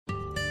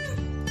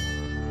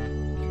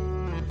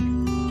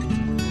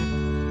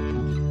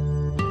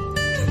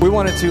We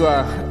wanted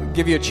to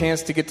give you a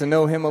chance to get to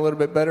know him a little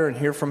bit better and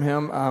hear from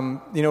him.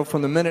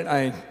 From the minute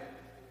I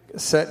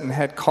sat and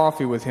had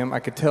coffee with him, I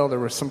could tell there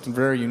was something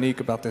very unique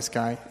about this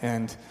guy.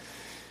 And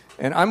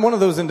I'm one of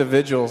those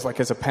individuals,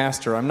 like as a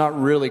pastor, I'm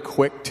not really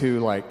quick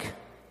to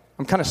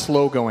I'm kind of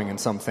slow going in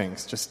some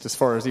things, just as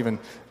far as even,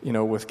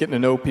 with getting to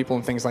know people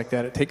and things like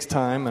that. It takes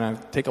time, and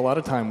I take a lot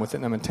of time with it,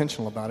 and I'm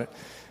intentional about it.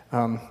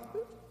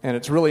 And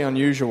it's really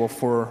unusual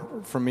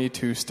for me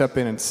to step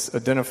in and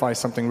identify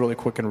something really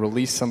quick and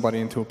release somebody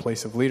into a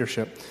place of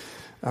leadership.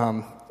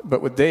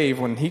 But with Dave,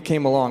 when he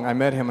came along, I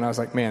met him, and I was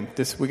like, man,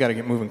 we got to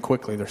get moving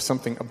quickly. There's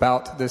something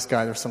about this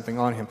guy. There's something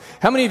on him.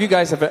 How many of you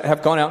guys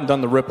have gone out and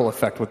done the ripple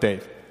effect with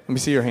Dave? Let me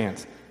see your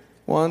hands.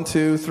 1,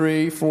 2,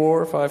 3,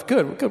 4, 5.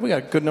 Good. We got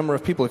a good number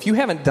of people. If you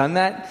haven't done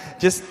that,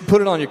 just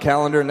put it on your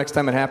calendar next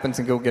time it happens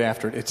and go get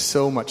after it. It's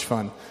so much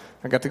fun.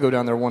 I got to go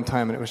down there one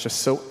time, and it was just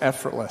so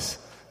effortless.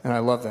 And I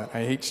love that.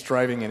 I hate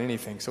striving in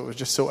anything, so it was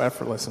just so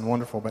effortless and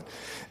wonderful. But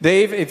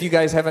Dave, if you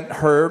guys haven't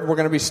heard, we're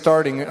going to be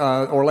starting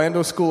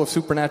Orlando School of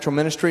Supernatural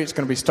Ministry. It's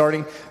going to be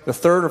starting the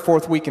 3rd or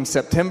 4th week in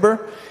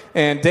September.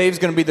 And Dave's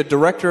going to be the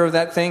director of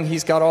that thing.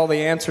 He's got all the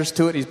answers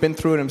to it. He's been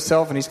through it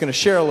himself, and he's going to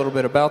share a little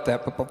bit about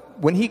that. But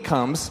when he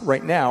comes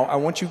right now, I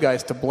want you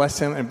guys to bless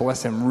him and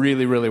bless him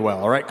really, really well.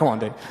 All right? Come on,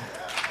 Dave.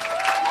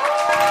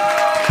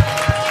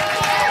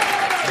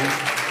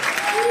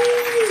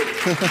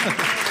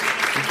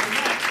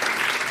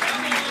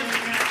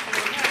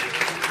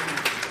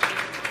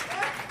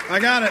 I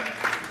got it.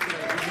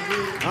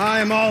 I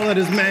am all that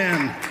is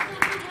man.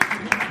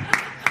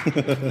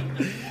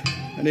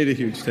 I need a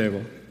huge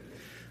table.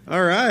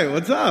 All right,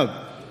 what's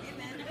up?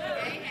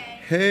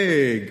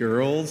 Hey,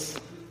 girls.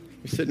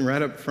 You're sitting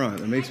right up front.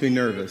 It makes me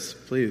nervous.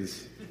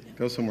 Please,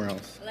 go somewhere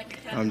else.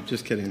 I'm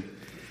just kidding.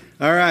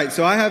 All right,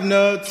 so I have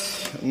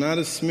notes. I'm not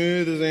as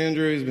smooth as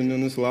Andrew. He's been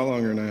doing this a lot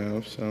longer than I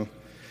have, so.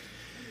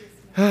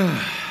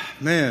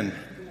 Man,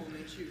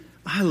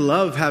 I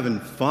love having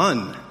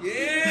fun.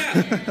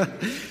 Yeah!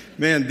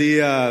 Man,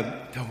 the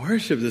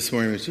worship this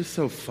morning was just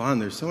so fun.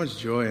 There's so much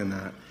joy in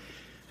that.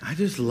 I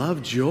just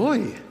love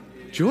joy.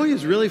 Joy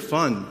is really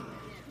fun.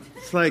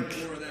 It's like,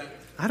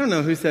 I don't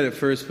know who said it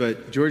first,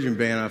 but George and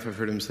Banoff, I've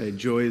heard him say,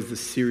 joy is the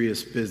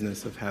serious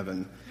business of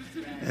heaven.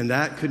 And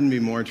that couldn't be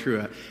more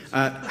true.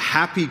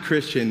 Happy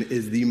Christian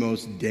is the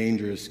most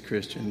dangerous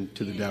Christian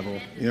to the devil.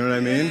 You know what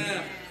I mean?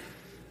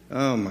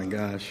 Oh, my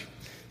gosh.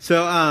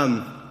 So,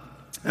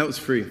 that was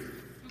free.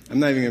 I'm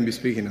not even going to be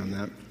speaking on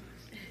that.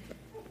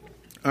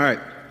 All right,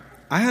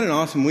 I had an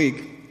awesome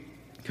week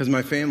because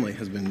my family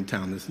has been in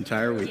town this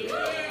entire week.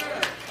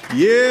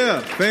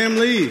 Yeah,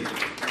 family.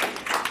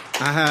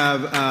 I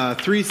have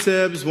 3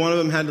 sibs. One of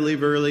them had to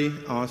leave early,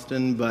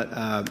 Austin, but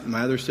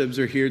my other sibs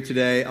are here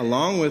today,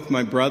 along with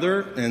my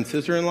brother and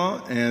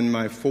sister-in-law and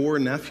my 4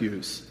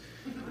 nephews.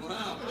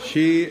 Wow.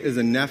 She is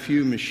a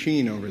nephew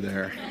machine over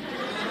there.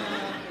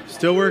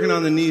 Still working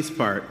on the niece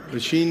part,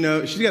 but she's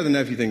got the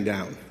nephew thing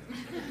down.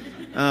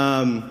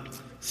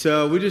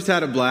 So we just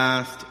had a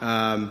blast.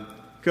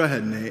 Go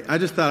ahead, Nate. I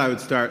just thought I would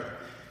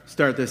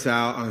start this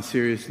out on a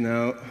serious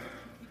note.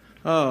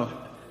 Oh.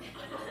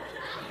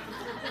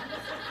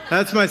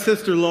 That's my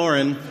sister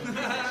Lauren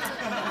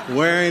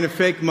wearing a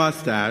fake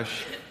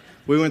mustache.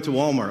 We went to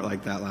Walmart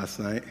like that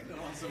last night.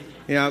 Awesome.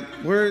 Yeah,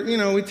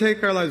 we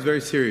take our lives very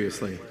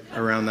seriously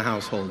around the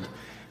household.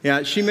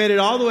 Yeah, she made it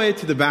all the way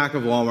to the back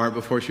of Walmart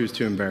before she was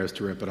too embarrassed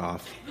to rip it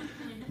off.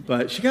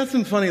 But she got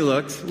some funny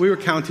looks. We were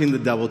counting the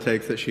double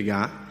takes that she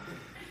got.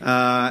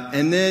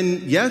 And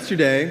then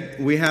yesterday,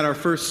 we had our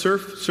first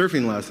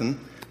surfing lesson.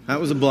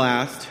 That was a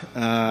blast.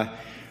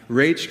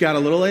 Rach got a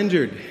little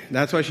injured.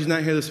 That's why she's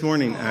not here this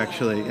morning,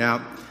 actually.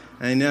 Yeah,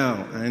 I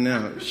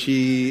know.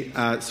 She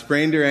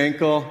sprained her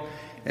ankle,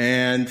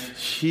 and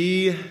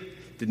she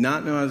did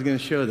not know I was going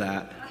to show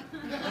that.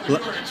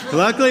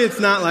 Luckily, it's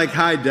not like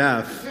high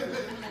def.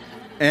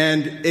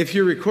 And if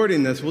you're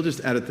recording this, we'll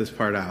just edit this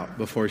part out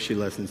before she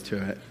listens to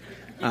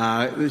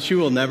it. She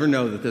will never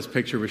know that this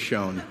picture was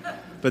shown.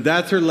 But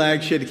that's her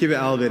leg. She had to keep it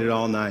elevated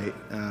all night,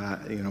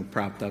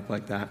 propped up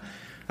like that.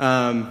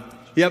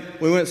 Yep,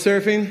 we went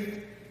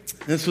surfing.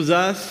 This was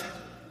us,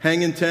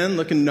 hanging 10,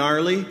 looking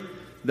gnarly.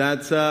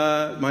 That's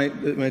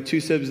my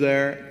 2 sibs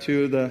there,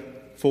 2 of the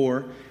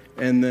 4,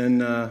 and then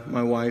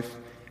my wife.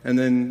 And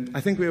then I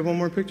think we have one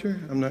more picture.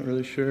 I'm not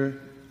really sure.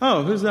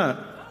 Oh, who's that?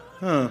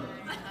 Huh.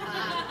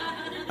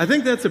 I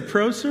think that's a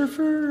pro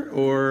surfer,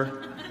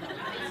 or...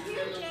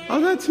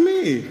 Oh, that's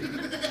me.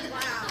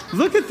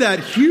 Look at that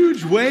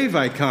huge wave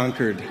I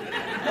conquered.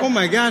 Oh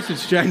my gosh,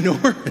 it's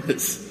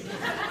ginormous.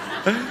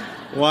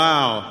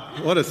 Wow,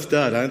 what a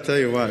stud. I'll tell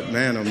you what,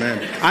 man, oh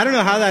man. I don't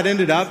know how that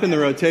ended up in the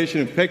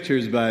rotation of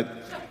pictures, but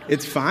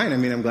it's fine. I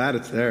mean, I'm glad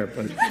it's there.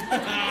 But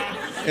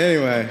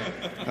anyway,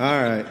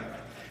 all right.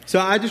 So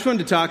I just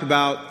wanted to talk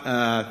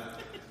about,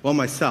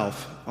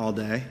 myself all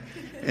day.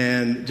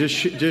 And just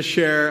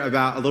share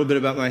about a little bit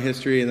about my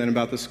history and then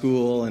about the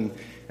school and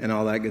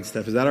all that good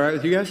stuff. Is that all right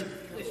with you guys?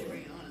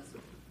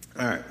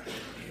 All right.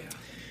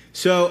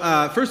 So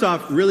first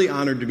off, really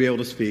honored to be able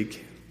to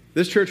speak.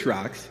 This church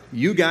rocks.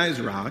 You guys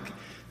rock.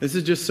 This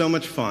is just so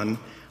much fun.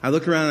 I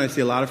look around and I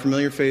see a lot of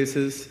familiar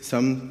faces,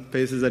 some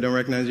faces I don't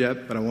recognize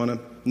yet, but I want to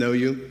know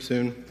you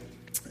soon.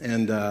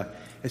 And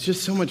it's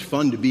just so much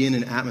fun to be in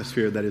an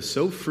atmosphere that is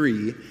so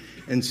free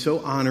and so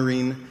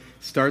honoring.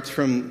 Starts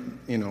from,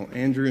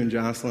 Andrew and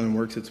Jocelyn and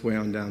works its way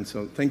on down.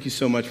 So thank you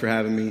so much for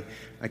having me.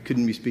 I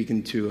couldn't be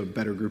speaking to a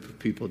better group of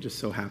people. Just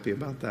so happy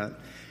about that.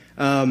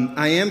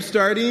 I am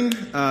starting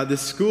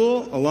this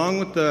school along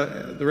with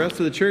the rest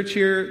of the church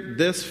here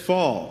this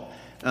fall.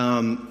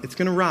 It's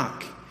going to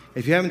rock.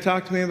 If you haven't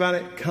talked to me about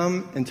it,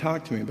 come and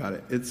talk to me about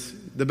it. It's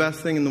the best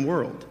thing in the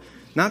world.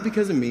 Not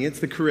because of me, it's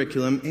the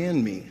curriculum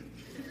and me.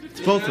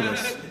 It's both of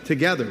us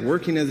together,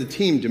 working as a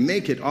team to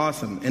make it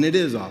awesome, and it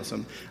is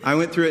awesome. I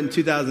went through it in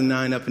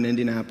 2009 up in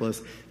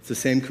Indianapolis. It's the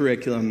same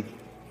curriculum,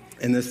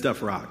 and this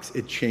stuff rocks.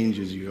 It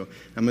changes you.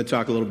 I'm going to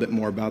talk a little bit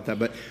more about that,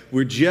 but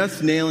we're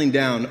just nailing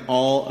down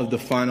all of the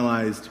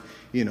finalized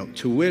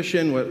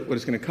tuition, what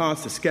it's going to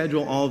cost, the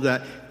schedule, all of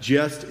that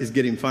just is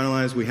getting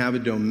finalized. We have a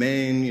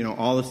domain,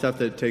 all the stuff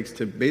that it takes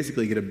to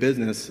basically get a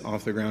business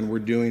off the ground. We're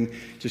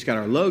just got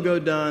our logo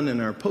done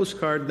and our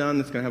postcard done.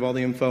 That's going to have all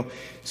the info.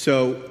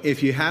 So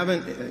if you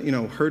haven't,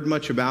 heard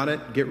much about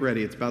it, get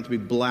ready. It's about to be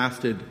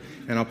blasted.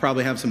 And I'll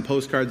probably have some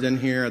postcards in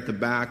here at the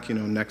back,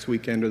 next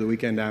weekend or the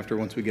weekend after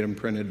once we get them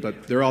printed.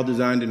 But they're all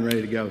designed and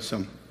ready to go.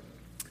 So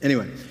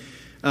anyway,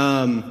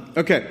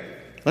 okay,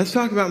 let's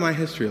talk about my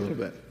history a little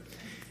bit.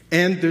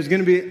 And there's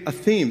going to be a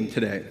theme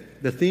today.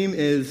 The theme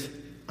is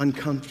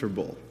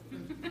uncomfortable.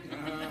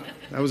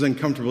 That was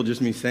uncomfortable just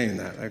me saying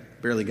that. I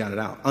barely got it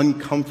out.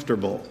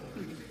 Uncomfortable.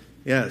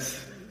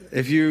 Yes.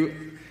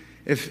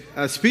 If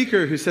a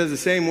speaker who says the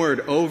same word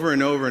over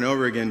and over and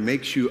over again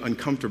makes you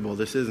uncomfortable,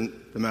 this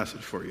isn't the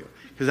message for you.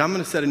 Because I'm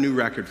going to set a new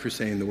record for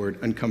saying the word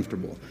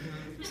uncomfortable.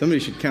 Somebody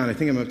should count. I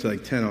think I'm up to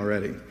like 10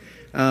 already.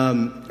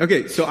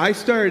 Okay, so I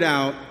started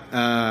out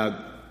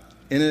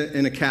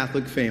in a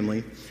Catholic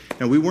family.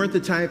 Now, we weren't the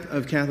type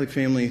of Catholic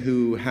family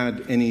who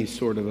had any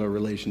sort of a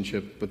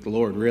relationship with the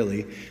Lord,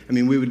 really. I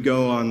mean, we would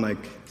go on, like,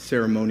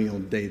 ceremonial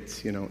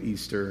dates,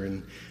 Easter,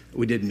 and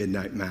we did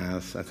midnight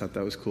mass. I thought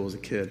that was cool as a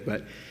kid.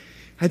 But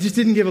I just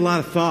didn't give a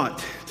lot of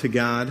thought to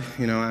God,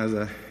 as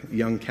a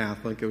young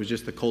Catholic. It was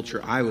just the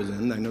culture I was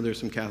in. I know there's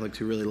some Catholics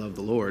who really love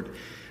the Lord,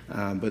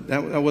 but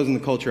that wasn't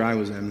the culture I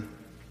was in.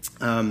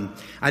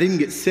 I didn't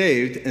get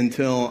saved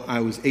until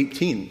I was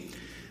 18.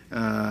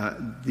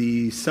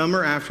 The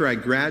summer after I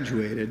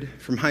graduated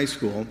from high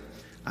school,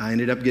 I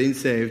ended up getting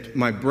saved.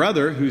 My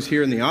brother, who's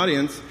here in the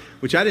audience,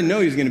 which I didn't know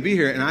he was going to be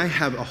here, and I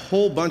have a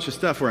whole bunch of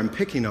stuff where I'm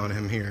picking on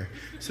him here.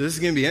 So this is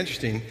going to be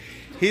interesting.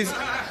 He's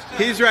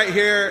right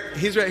here.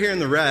 He's right here in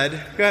the red.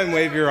 Go ahead and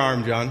wave your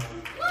arm, John.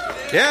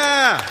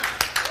 Yeah,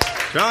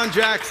 John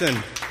Jackson.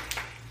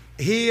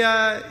 He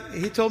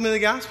told me the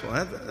gospel.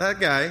 That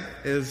guy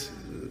is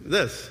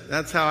this.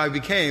 That's how I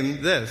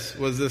became this.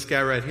 Was this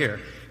guy right here?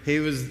 He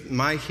was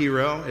my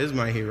hero, is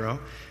my hero,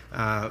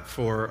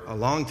 for a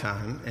long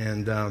time.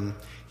 And,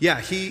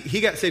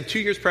 he got saved 2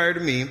 years prior to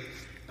me.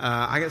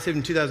 I got saved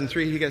in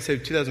 2003. He got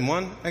saved in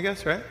 2001, I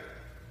guess, right?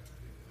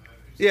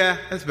 Yeah,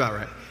 that's about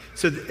right.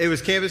 So it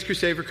was Campus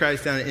Crusade for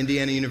Christ down at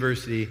Indiana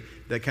University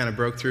that kind of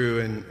broke through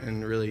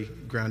and really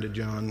grounded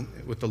John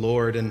with the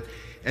Lord. And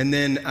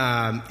then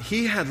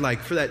he had,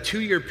 for that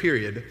 2-year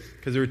period,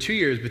 because there were 2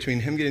 years between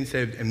him getting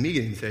saved and me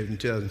getting saved in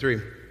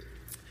 2003,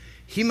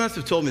 he must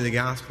have told me the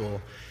gospel,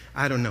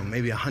 I don't know,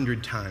 maybe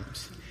 100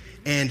 times.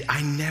 And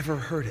I never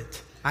heard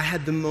it. I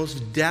had the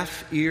most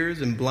deaf ears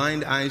and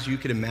blind eyes you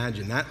could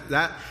imagine.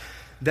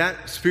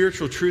 That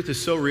spiritual truth is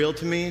so real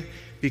to me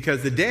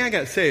because the day I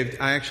got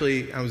saved, I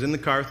was in the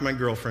car with my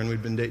girlfriend.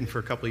 We'd been dating for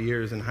a couple of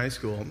years in high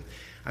school.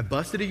 I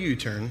busted a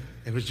U-turn.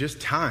 It was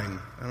just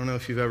time. I don't know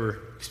if you've ever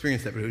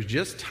experienced that, but it was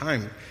just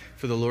time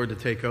for the Lord to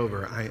take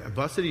over. I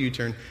busted a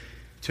U-turn,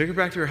 took her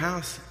back to her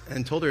house,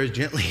 and told her as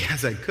gently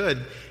as I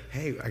could,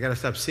 hey, I got to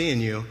stop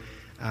seeing you.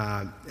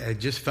 I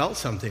just felt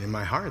something in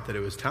my heart that it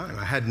was time.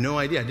 I had no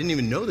idea. I didn't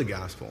even know the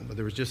gospel, but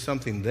there was just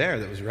something there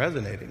that was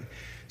resonating.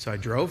 So I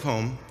drove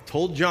home,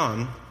 told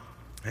John,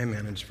 hey,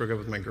 man, I just broke up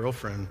with my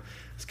girlfriend.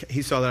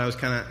 He saw that I was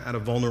kind of at a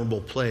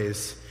vulnerable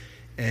place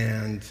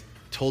and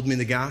told me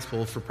the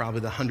gospel for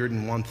probably the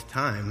 101st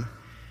time.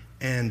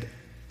 And,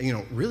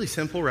 really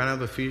simple, right out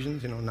of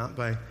Ephesians, not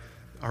by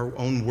our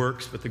own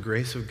works, but the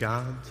grace of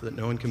God so that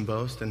no one can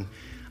boast. And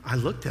I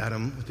looked at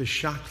him with a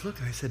shocked look,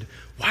 and I said,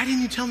 why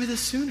didn't you tell me this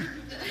sooner?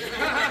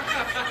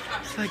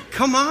 It's like,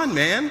 come on,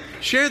 man.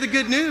 Share the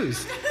good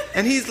news.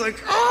 And he's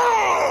like,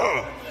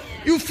 oh,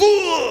 you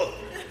fool.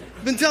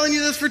 I've been telling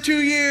you this for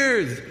 2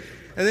 years.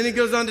 And then he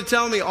goes on to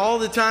tell me all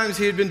the times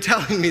he had been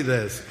telling me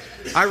this.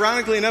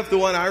 Ironically enough, the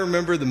one I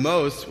remember the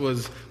most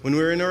was when we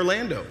were in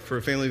Orlando for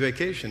a family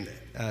vacation.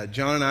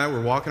 John and I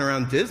were walking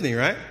around Disney,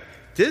 right?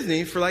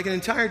 Disney for like an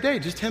entire day,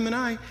 just him and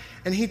I.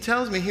 And he was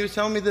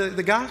telling me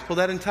the gospel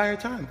that entire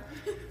time.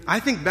 I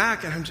think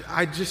back and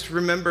I just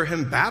remember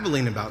him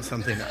babbling about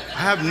something. I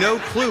have no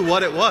clue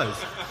what it was.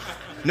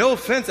 No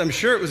offense, I'm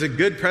sure it was a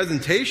good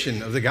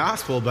presentation of the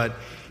gospel, but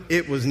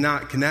it was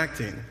not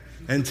connecting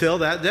until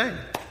that day.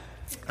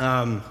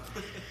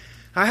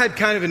 I had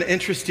kind of an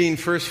interesting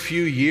first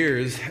few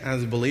years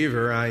as a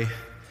believer. I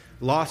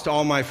lost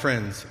all my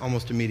friends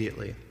almost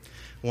immediately.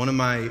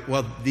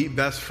 The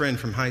best friend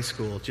from high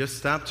school just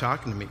stopped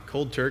talking to me,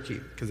 cold turkey,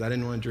 because I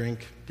didn't want to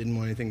drink, didn't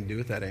want anything to do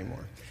with that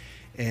anymore.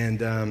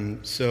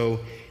 And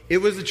so it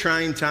was a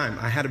trying time.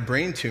 I had a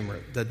brain tumor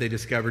that they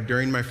discovered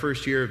during my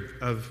first year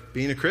of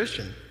being a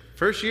Christian.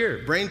 First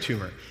year, brain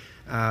tumor.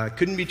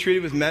 Couldn't be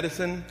treated with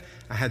medicine.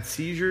 I had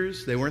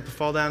seizures. They weren't the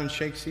fall down and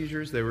shake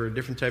seizures. They were a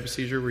different type of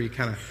seizure where you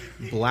kind of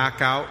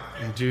black out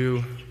and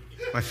do.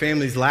 My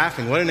family's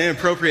laughing. What an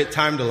inappropriate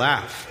time to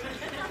laugh.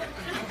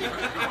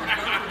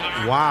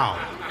 Wow.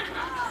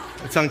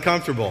 It's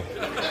uncomfortable.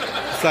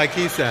 It's like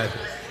he said.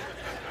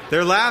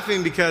 They're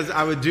laughing because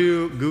I would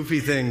do goofy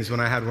things when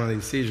I had one of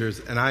these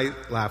seizures, and I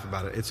laugh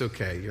about it. It's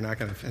okay. You're not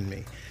going to offend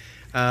me.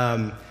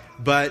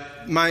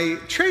 But my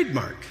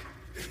trademark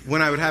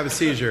when I would have a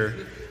seizure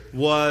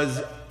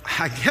was,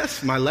 I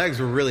guess my legs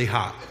were really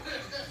hot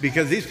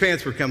because these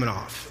pants were coming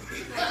off.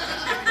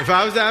 If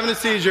I was having a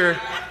seizure,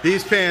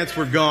 these pants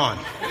were gone.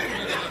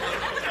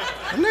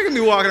 I'm not going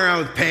to be walking around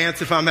with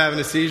pants if I'm having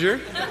a seizure.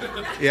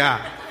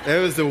 Yeah, it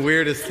was the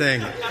weirdest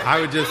thing.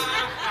 I would just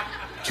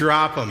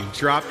drop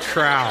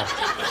trowel.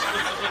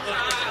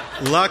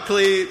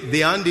 Luckily,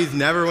 the undies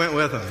never went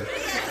with them.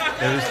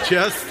 It was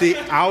just the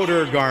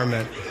outer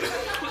garment.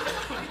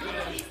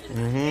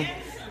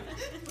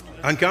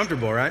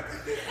 Uncomfortable, right?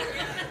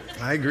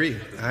 I agree.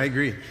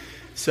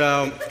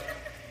 So,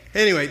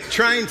 anyway,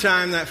 trying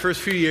time that first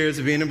few years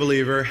of being a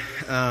believer.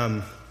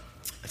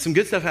 Some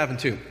good stuff happened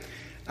too.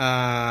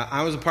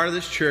 I was a part of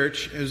this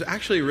church. It was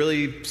actually a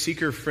really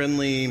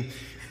seeker-friendly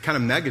kind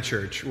of mega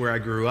church where I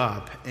grew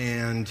up.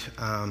 And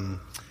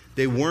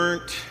they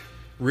weren't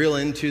real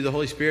into the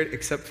Holy Spirit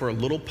except for a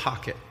little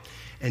pocket.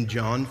 And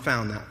John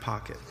found that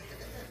pocket.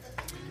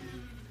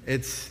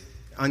 It's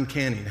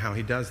uncanny how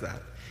he does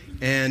that.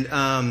 And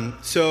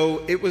so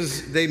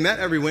they met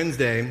every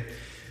Wednesday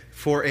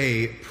for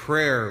a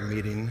prayer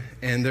meeting,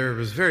 and there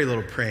was very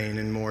little praying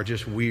and more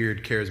just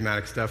weird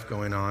charismatic stuff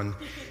going on.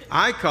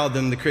 I called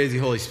them the crazy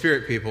Holy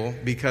Spirit people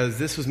because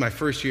this was my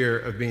first year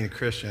of being a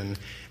Christian,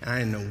 and I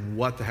didn't know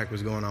what the heck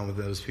was going on with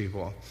those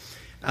people.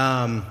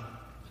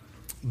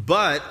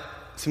 But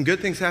some good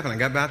things happened. I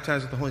got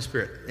baptized with the Holy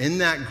Spirit. In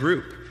that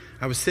group,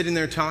 I was sitting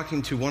there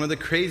talking to one of the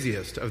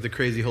craziest of the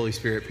crazy Holy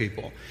Spirit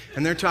people.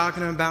 And they're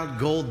talking about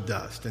gold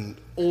dust and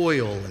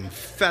oil and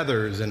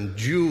feathers and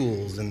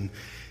jewels and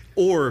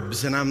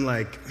orbs. And I'm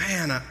like,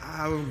 man,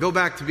 I will go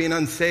back to being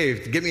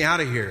unsaved. Get me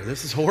out of here.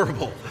 This is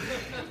horrible.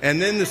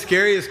 And then the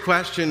scariest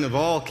question of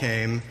all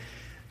came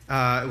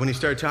when he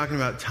started talking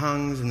about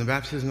tongues and the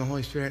baptism of the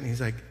Holy Spirit. And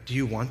he's like, do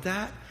you want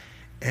that?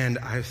 And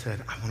I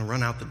said, I want to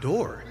run out the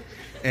door.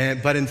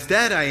 But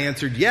instead I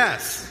answered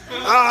yes.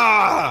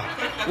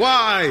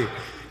 Why?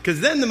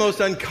 Because then the most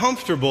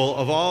uncomfortable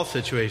of all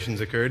situations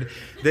occurred.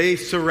 They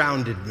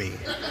surrounded me.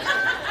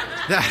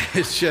 That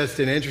is just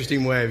an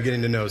interesting way of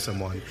getting to know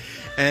someone.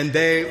 And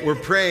they were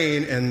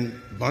praying in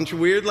a bunch of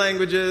weird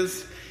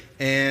languages.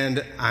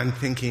 And I'm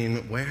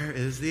thinking, where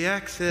is the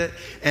exit?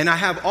 And I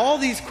have all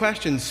these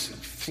questions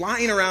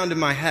flying around in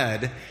my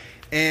head.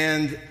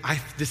 And I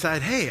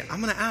decide, hey,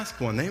 I'm going to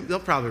ask one. They'll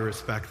probably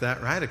respect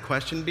that, right? A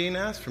question being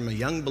asked from a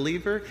young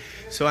believer.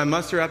 So I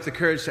muster up the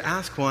courage to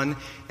ask one.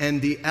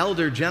 And the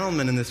elder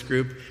gentleman in this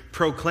group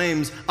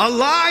proclaims, a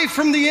lie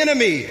from the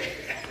enemy.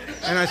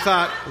 And I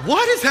thought,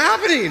 what is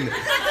happening?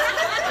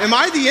 Am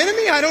I the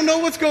enemy? I don't know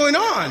what's going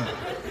on.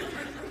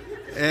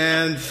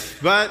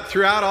 But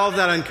throughout all of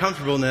that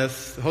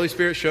uncomfortableness, the Holy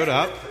Spirit showed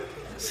up.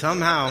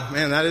 Somehow,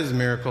 man, that is a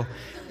miracle.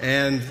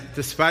 And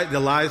despite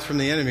the lies from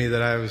the enemy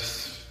that I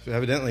was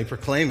evidently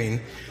proclaiming,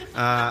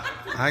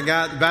 I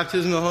got the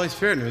baptism of the Holy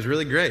Spirit, and it was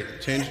really great.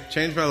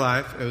 Changed my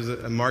life. It was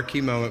a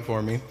marquee moment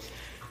for me.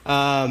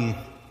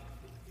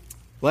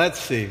 Let's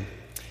see.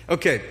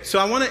 Okay, so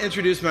I want to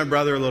introduce my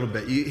brother a little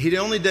bit. He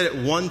only did it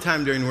one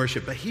time during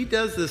worship, but he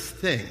does this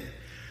thing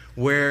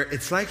where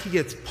it's like he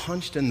gets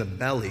punched in the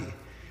belly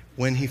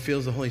when he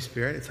feels the Holy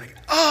Spirit. It's like,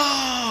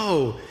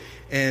 oh!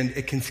 And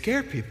it can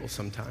scare people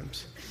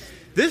sometimes.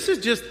 This is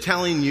just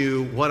telling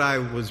you what I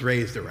was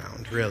raised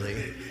around,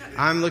 really.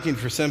 I'm looking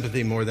for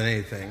sympathy more than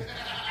anything.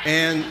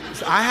 And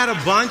I had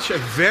a bunch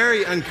of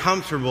very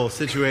uncomfortable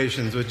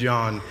situations with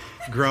John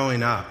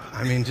growing up.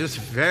 I mean, just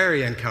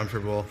very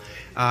uncomfortable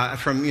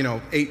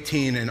from,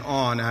 18 and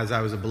on as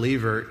I was a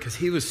believer, because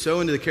he was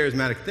so into the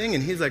charismatic thing,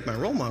 and he's like my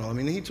role model. I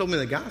mean, he told me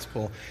the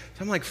gospel.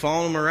 So I'm like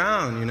following him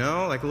around,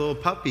 like a little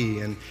puppy.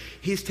 And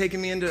he's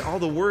taking me into all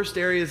the worst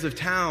areas of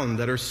town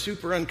that are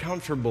super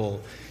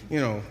uncomfortable.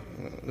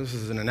 This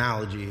is an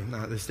analogy.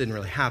 This didn't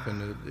really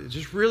happen. It's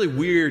just really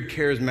weird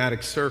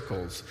charismatic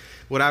circles.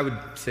 What I would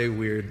say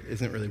weird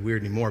isn't really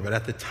weird anymore, but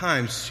at the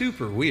time,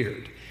 super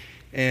weird.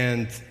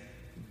 And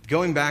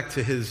going back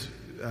to his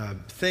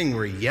thing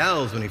where he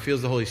yells when he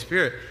feels the Holy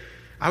Spirit,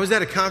 I was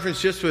at a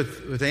conference just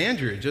with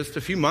Andrew just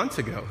a few months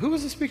ago. Who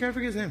was the speaker? I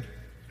forget his name.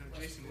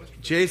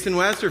 Jason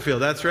Westerfield.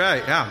 That's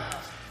right. Yeah.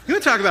 You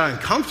want to talk about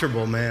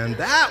uncomfortable, man.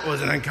 That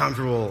was an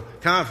uncomfortable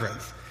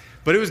conference.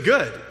 But it was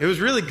good. It was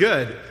really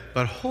good.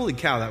 But holy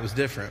cow, that was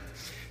different.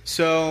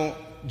 So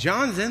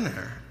John's in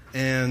there,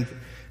 and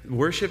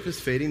worship is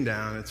fading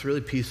down. It's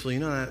really peaceful. You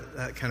know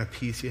that kind of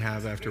peace you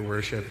have after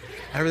worship?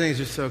 Everything's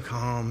just so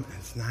calm.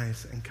 It's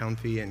nice and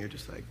comfy, and you're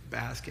just like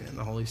basking in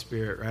the Holy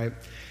Spirit, right?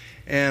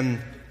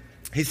 And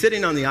he's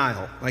sitting on the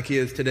aisle like he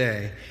is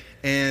today.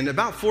 And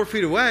about 4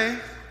 feet away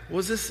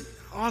was this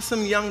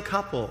awesome young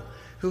couple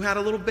who had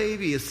a little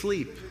baby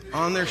asleep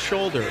on their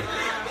shoulder.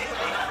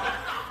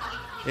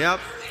 Yep.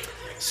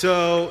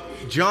 So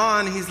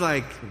John, he's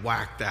like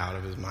whacked out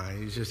of his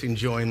mind. He's just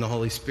enjoying the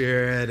Holy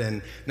Spirit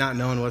and not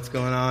knowing what's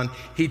going on.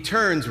 He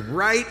turns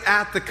right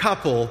at the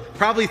couple,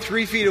 probably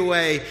 3 feet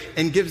away,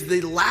 and gives the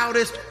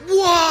loudest,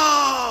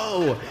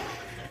 "Whoa!"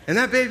 And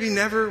that baby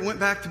never went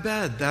back to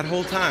bed that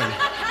whole time.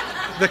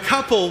 The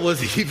couple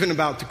was even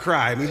about to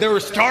cry. I mean, they were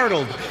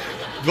startled.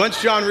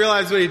 Once John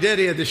realized what he did,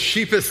 he had this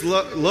sheepish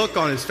look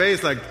on his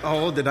face like,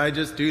 "Oh, did I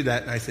just do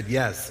that?" And I said,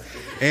 "Yes.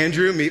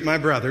 Andrew, meet my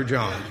brother,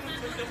 John."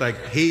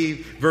 Like,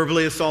 he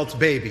verbally assaults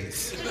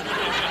babies.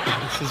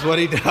 This is what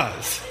he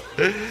does.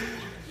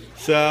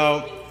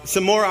 So,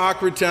 some more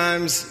awkward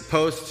times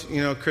post,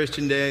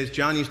 Christian days.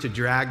 John used to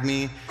drag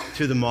me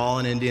to the mall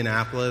in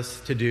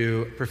Indianapolis to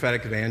do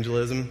prophetic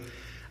evangelism.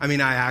 I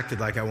mean, I acted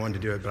like I wanted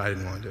to do it, but I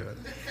didn't want to do it.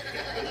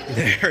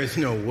 There is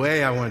no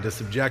way I wanted to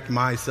subject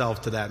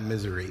myself to that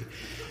misery.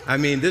 I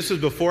mean, this was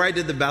before I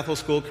did the Bethel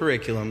School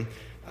curriculum.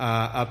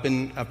 Up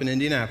in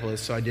Indianapolis,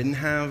 so I didn't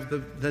have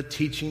the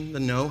teaching, the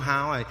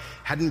know-how. I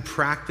hadn't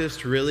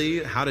practiced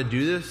really how to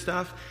do this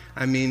stuff.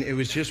 I mean, it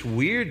was just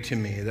weird to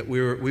me that we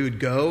would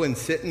go and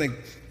sit in the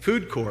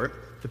food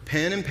court, the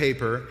pen and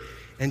paper,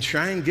 and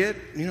try and get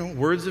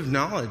words of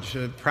knowledge,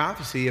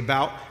 prophecy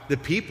about the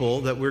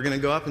people that we're going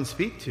to go up and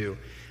speak to.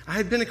 I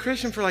had been a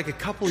Christian for like a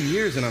couple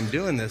years, and I'm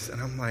doing this,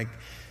 and I'm like,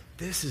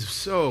 this is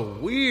so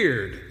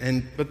weird.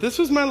 But this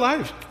was my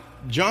life.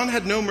 John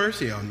had no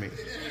mercy on me.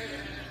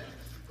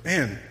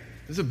 Man,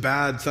 this is a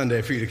bad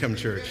Sunday for you to come to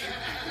church.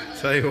 I'll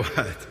tell you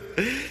what.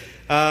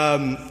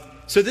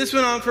 So this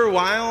went on for a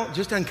while,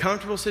 just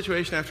uncomfortable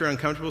situation after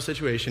uncomfortable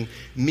situation,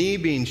 me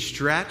being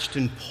stretched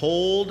and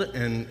pulled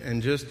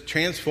and just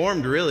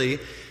transformed really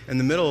in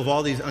the middle of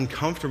all these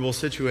uncomfortable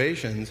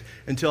situations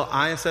until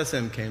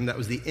ISSM came. That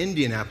was the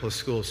Indianapolis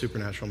School of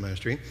Supernatural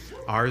Ministry.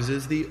 Ours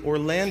is the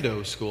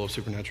Orlando School of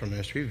Supernatural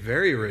Ministry,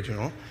 very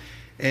original.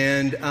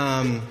 And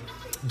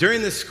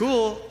during this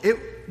school,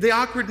 the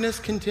awkwardness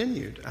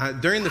continued.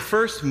 During the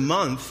first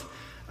month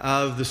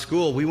of the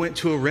school, we went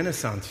to a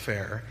Renaissance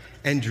fair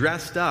and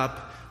dressed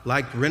up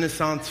like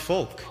Renaissance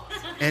folk.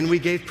 And we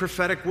gave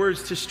prophetic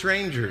words to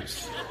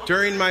strangers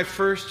during my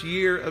first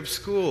year of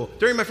school,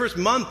 during my first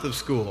month of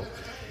school.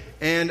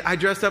 And I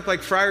dressed up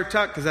like Friar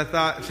Tuck because I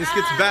thought, if this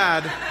gets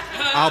bad,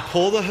 I'll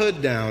pull the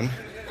hood down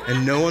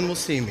and no one will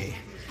see me.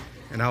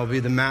 And I'll be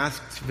the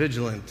masked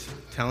vigilant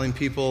telling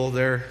people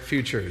their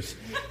futures.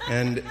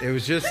 And it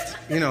was just,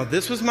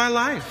 this was my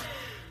life.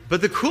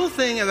 But the cool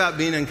thing about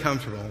being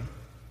uncomfortable,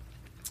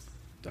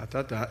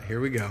 here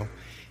we go,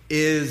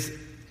 is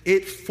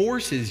it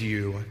forces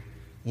you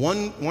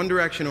one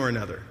direction or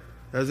another,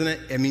 doesn't it?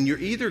 I mean, you're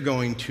either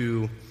going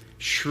to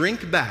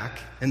shrink back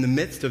in the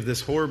midst of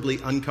this horribly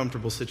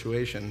uncomfortable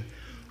situation,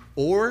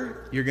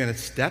 or you're going to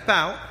step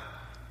out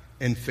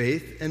in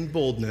faith and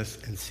boldness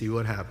and see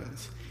what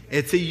happens.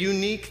 It's a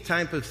unique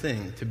type of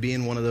thing to be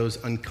in one of those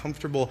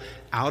uncomfortable,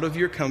 out of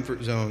your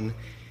comfort zone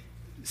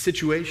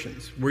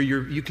situations where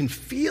you can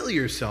feel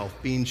yourself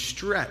being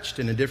stretched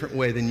in a different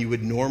way than you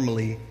would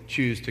normally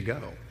choose to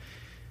go.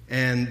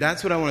 And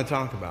that's what I want to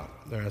talk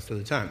about the rest of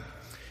the time.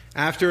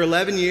 After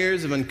 11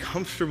 years of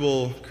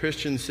uncomfortable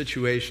Christian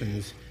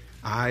situations,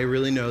 I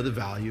really know the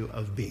value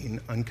of being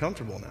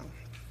uncomfortable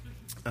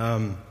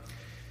now.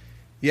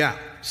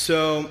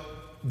 So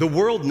the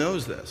world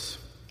knows this.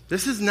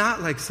 This is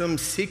not like some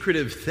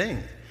secretive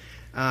thing.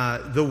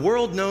 The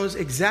world knows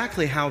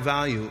exactly how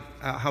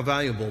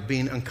valuable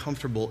being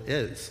uncomfortable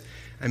is.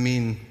 I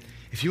mean,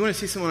 if you want to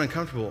see someone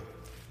uncomfortable,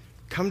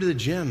 come to the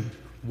gym.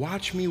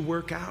 Watch me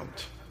work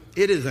out.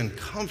 It is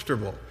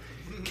uncomfortable.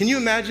 Can you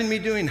imagine me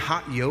doing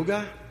hot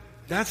yoga?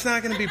 That's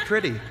not going to be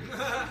pretty.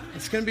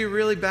 It's going to be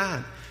really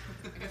bad.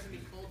 I guess it'd be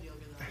cold yoga.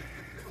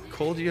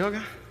 Cold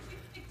yoga?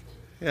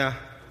 Yeah,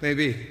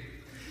 maybe.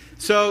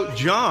 So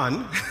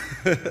John,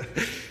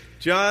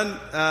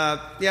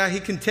 he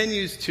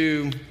continues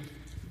to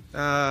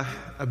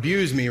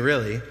abuse me,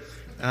 really,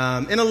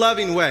 in a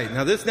loving way.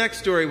 Now, this next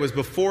story was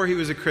before he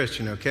was a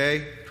Christian,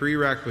 okay?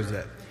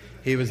 Prerequisite.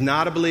 He was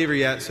not a believer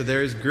yet, so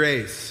there's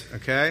grace,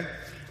 okay?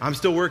 I'm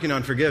still working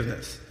on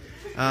forgiveness.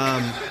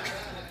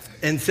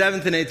 In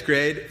 7th and 8th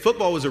grade,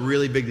 football was a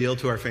really big deal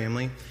to our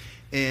family.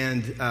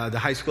 And the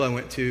high school I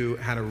went to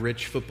had a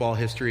rich football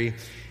history.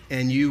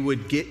 And you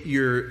would get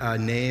your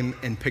name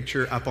and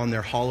picture up on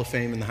their Hall of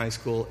Fame in the high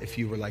school if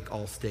you were like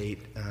all-state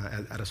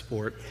at a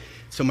sport.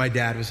 So my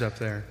dad was up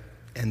there,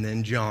 and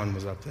then John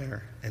was up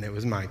there, and it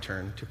was my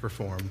turn to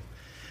perform.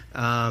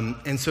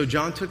 And so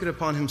John took it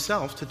upon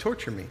himself to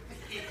torture me.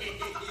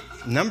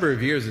 A number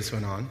of years this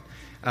went on.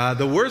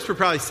 The worst were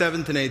probably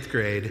 7th and 8th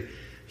grade.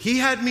 He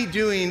had me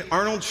doing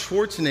Arnold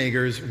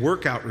Schwarzenegger's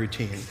workout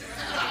routine.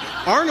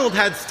 Arnold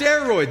had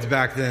steroids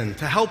back then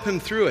to help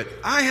him through it.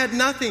 I had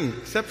nothing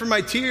except for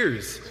my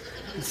tears.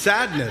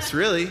 Sadness,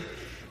 really.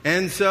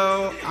 And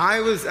so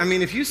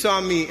if you saw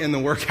me in the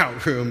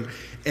workout room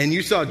and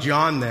you saw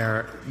John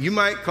there, you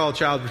might call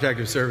Child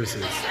Protective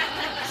Services.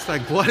 It's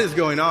like, what is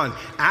going on?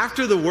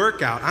 After the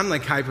workout, I'm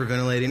like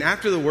hyperventilating.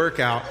 After the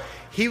workout,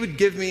 he would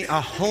give me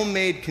a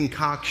homemade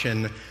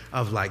concoction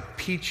of like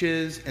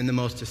peaches and the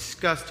most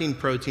disgusting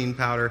protein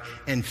powder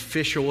and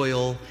fish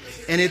oil.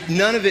 And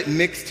none of it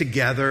mixed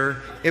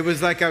together. It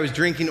was like I was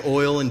drinking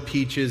oil and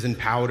peaches and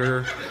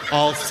powder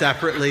all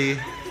separately.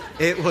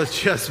 It was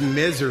just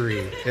misery.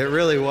 It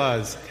really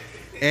was.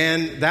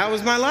 And that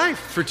was my life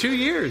for 2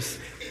 years.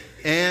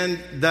 And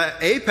the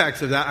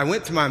apex of that, I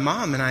went to my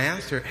mom and I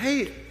asked her,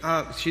 hey,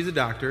 she's a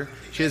doctor.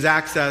 She has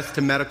access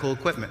to medical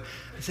equipment.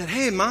 I said,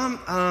 hey, Mom,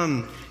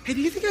 hey,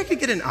 do you think I could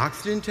get an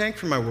oxygen tank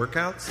for my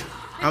workouts?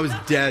 I was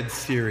dead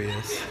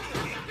serious.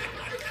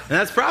 And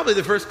that's probably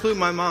the first clue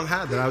my mom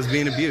had that I was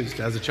being abused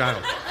as a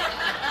child.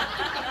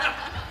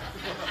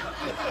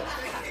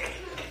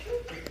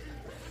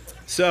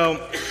 So,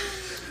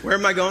 where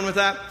am I going with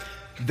that?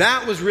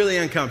 That was really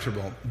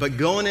uncomfortable. But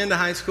going into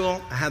high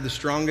school, I had the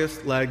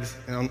strongest legs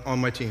on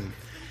my team.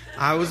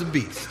 I was a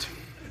beast.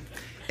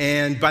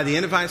 And by the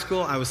end of high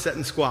school, I was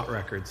setting squat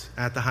records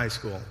at the high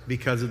school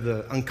because of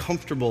the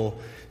uncomfortable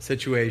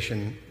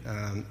situation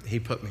he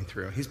put me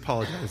through. He's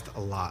apologized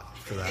a lot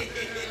for that.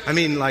 I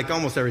mean, like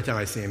almost every time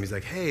I see him, he's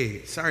like,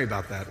 hey, sorry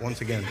about that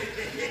once again.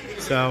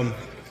 So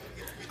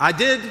I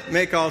did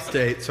make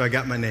All-State, so I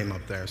got my name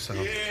up there. So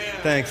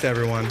thanks,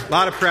 everyone. A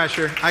lot of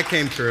pressure. I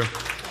came through.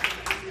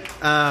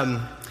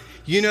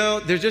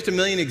 There's just a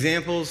million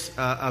examples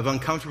of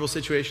uncomfortable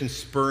situations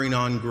spurring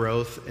on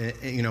growth,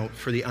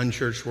 for the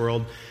unchurched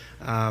world.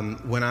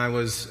 When I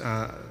was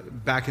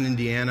back in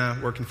Indiana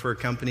working for a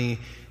company,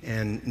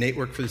 and Nate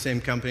worked for the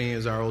same company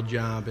as our old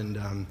job,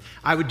 and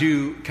I would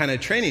do kind of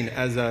training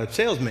as a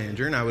sales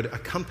manager, and I would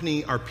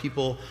accompany our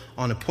people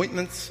on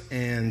appointments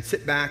and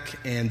sit back,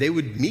 and they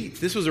would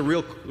meet. This was a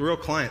real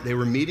client. They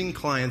were meeting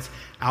clients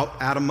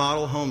out at a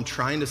model home,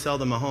 trying to sell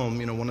them a home,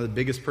 one of the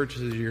biggest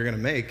purchases you're going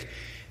to make.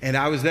 And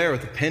I was there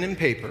with a pen and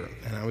paper,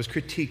 and I was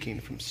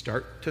critiquing from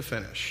start to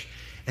finish.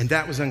 And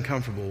that was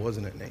uncomfortable,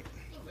 wasn't it, Nate?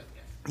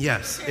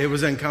 Yes, it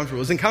was uncomfortable.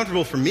 It was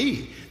uncomfortable for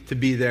me to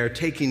be there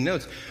taking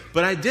notes.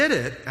 But I did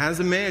it as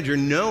a manager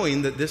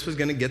knowing that this was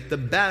going to get the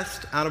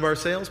best out of our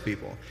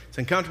salespeople. It's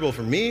uncomfortable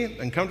for me,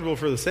 uncomfortable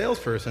for the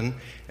salesperson,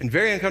 and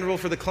very uncomfortable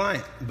for the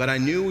client. But I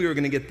knew we were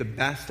going to get the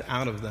best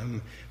out of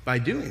them by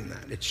doing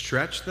that. It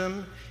stretched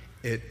them.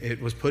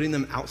 It was putting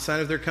them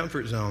outside of their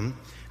comfort zone.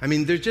 I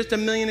mean, there's just a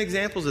million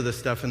examples of this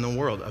stuff in the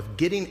world, of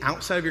getting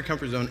outside of your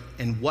comfort zone,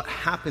 and what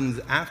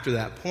happens after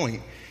that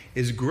point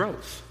is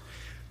growth.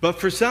 But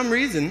for some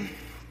reason,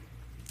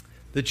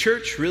 the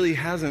church really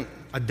hasn't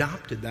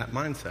adopted that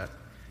mindset.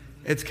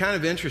 It's kind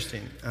of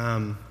interesting.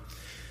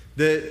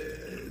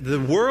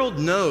 The world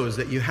knows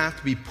that you have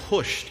to be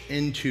pushed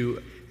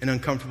into an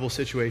uncomfortable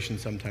situation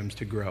sometimes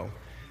to grow.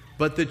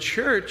 But the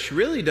church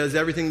really does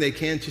everything they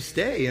can to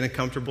stay in a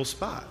comfortable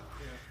spot.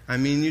 I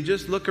mean, you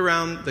just look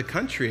around the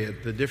country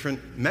at the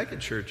different mega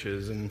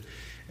churches, and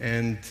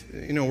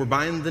we're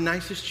buying the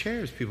nicest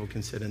chairs people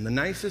can sit in, the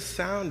nicest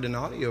sound and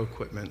audio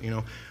equipment.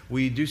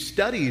 We do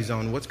studies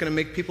on what's going to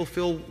make people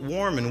feel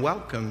warm and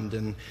welcomed,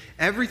 and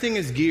everything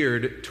is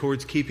geared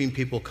towards keeping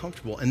people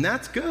comfortable. And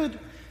that's good.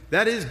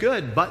 That is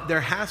good, but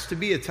there has to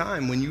be a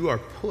time when you are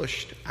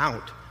pushed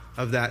out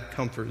of that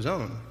comfort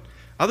zone.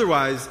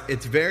 Otherwise,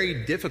 it's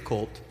very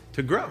difficult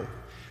to grow.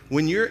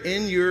 When you're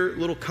in your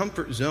little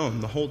comfort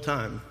zone the whole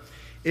time,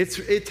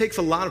 it takes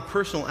a lot of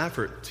personal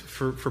effort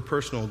for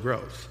personal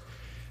growth.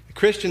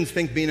 Christians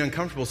think being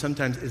uncomfortable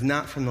sometimes is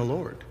not from the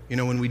Lord.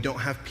 When we don't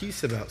have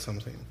peace about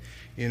something,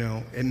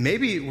 and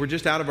maybe we're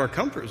just out of our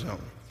comfort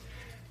zone.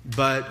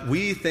 But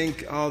we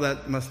think, oh,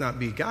 that must not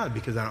be God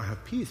because I don't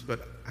have peace.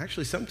 But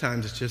actually,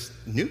 sometimes it's just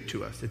new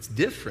to us. It's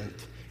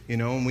different,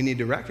 and we need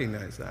to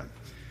recognize that.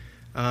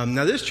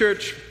 Now, this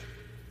church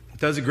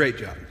does a great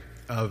job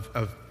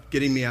of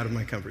getting me out of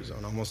my comfort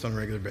zone almost on a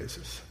regular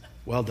basis.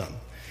 Well done.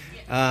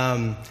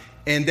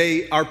 And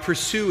they are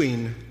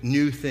pursuing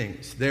new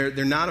things.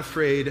 They're not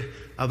afraid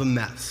of a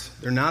mess.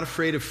 They're not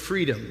afraid of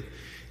freedom.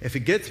 If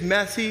it gets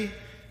messy,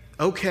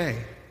 okay,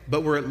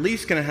 but we're at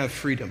least going to have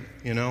freedom,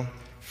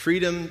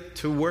 freedom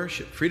to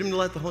worship, freedom to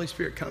let the Holy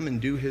Spirit come and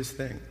do His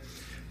thing.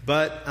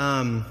 But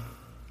I'm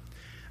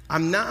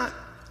not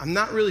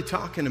really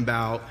talking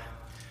about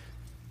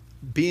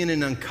being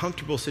in an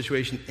uncomfortable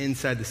situation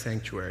inside the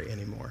sanctuary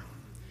anymore.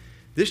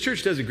 This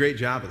church does a great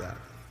job of that.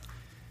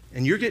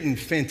 And you're getting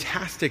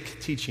fantastic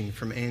teaching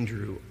from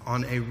Andrew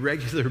on a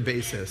regular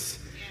basis.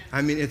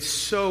 I mean, it's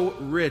so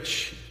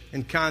rich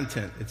in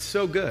content. It's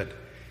so good.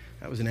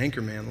 That was an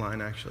Anchorman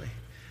line, actually.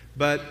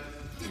 But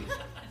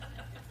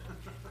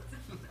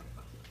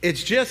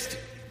it's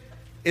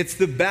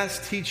the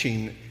best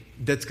teaching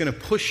that's going to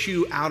push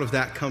you out of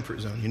that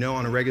comfort zone,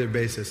 on a regular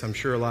basis. I'm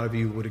sure a lot of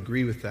you would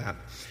agree with that.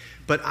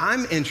 But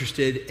I'm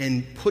interested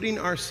in putting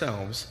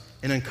ourselves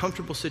in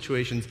uncomfortable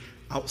situations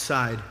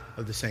outside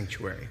of the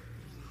sanctuary.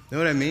 Know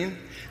what I mean?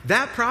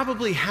 That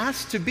probably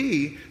has to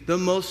be the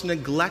most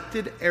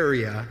neglected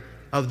area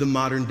of the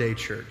modern day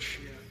church.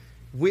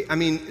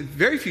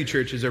 Very few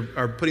churches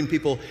are putting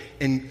people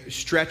in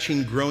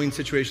stretching, growing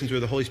situations where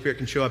the Holy Spirit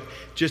can show up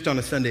just on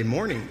a Sunday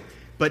morning.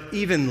 But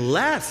even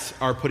less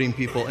are putting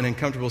people in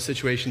uncomfortable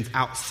situations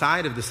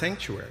outside of the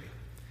sanctuary.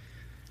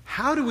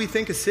 How do we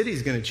think a city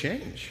is going to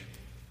change?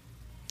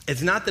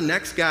 It's not the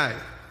next guy.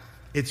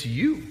 It's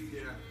you.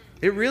 Yeah.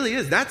 It really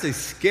is. That's a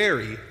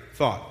scary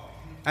thought.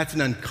 That's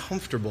an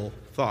uncomfortable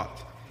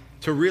thought.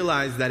 To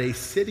realize that a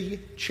city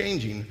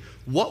changing,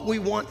 what we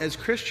want as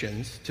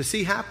Christians to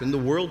see happen, the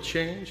world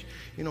change,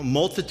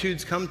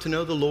 multitudes come to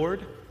know the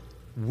Lord,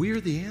 we're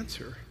the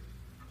answer.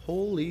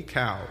 Holy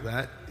cow,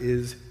 that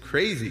is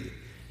crazy.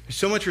 There's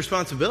so much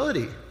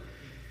responsibility.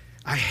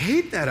 I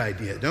hate that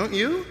idea, don't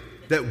you?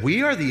 That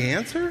we are the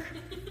answer?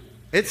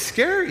 It's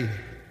scary.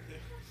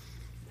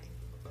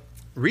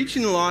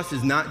 Reaching the lost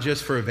is not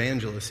just for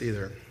evangelists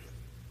either.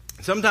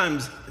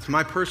 Sometimes it's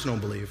my personal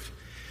belief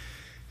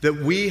that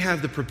we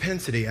have the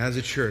propensity as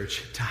a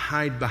church to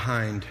hide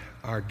behind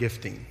our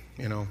gifting,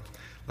 I'm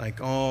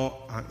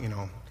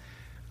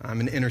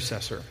an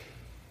intercessor.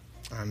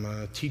 I'm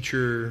a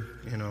teacher,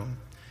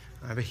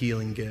 I have a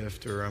healing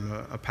gift, or I'm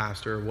a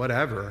pastor, or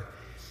whatever.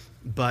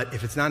 But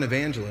if it's not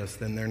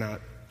evangelist, then they're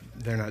not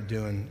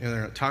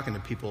talking to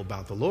people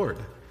about the Lord.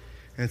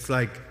 And it's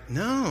like,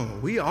 no,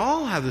 we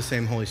all have the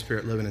same Holy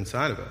Spirit living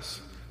inside of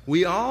us.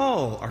 We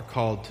all are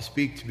called to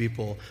speak to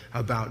people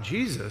about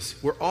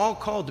Jesus. We're all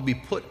called to be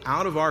put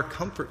out of our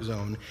comfort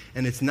zone.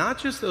 And it's not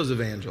just those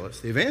evangelists.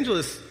 The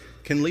evangelists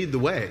can lead the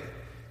way.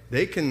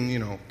 They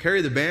can,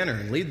 carry the banner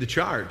and lead the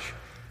charge.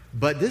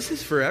 But this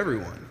is for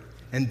everyone.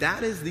 And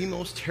that is the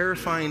most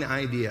terrifying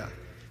idea.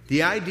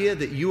 The idea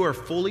that you are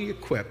fully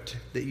equipped,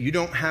 that you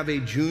don't have a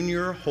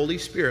junior Holy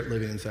Spirit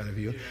living inside of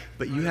you,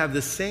 but you have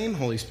the same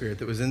Holy Spirit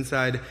that was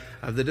inside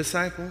of the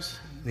disciples,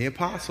 the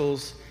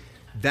apostles.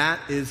 That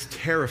is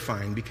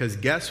terrifying, because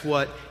guess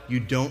what? You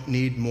don't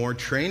need more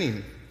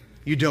training.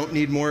 You don't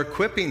need more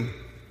equipping.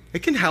 It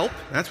can help.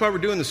 That's why we're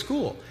doing the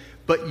school.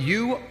 But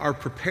you are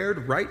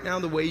prepared right now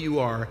the way you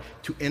are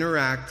to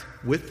interact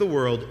with the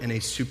world in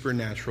a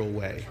supernatural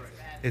way.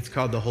 It's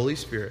called the Holy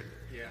Spirit.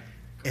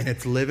 And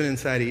it's living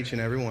inside each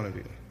and every one of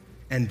you.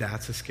 And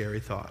that's a scary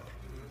thought.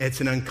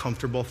 It's an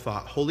uncomfortable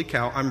thought. Holy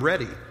cow, I'm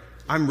ready.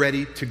 I'm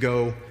ready to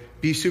go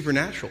be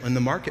supernatural in the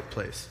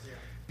marketplace.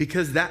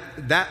 Because that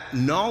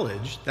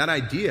knowledge, that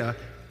idea,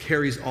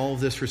 carries all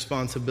of this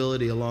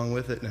responsibility along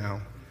with it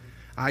now.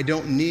 I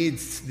don't need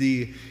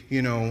the,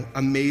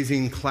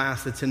 amazing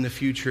class that's in the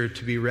future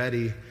to be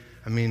ready.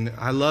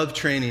 I love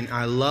training.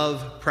 I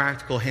love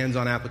practical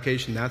hands-on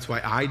application. That's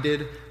why I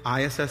did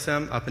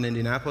ISSM up in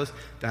Indianapolis.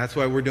 That's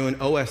why we're doing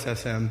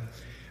OSSM.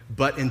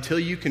 But until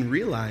you can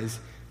realize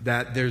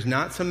that there's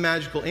not some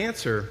magical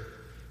answer,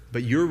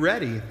 but you're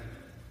ready,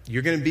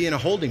 you're going to be in a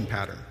holding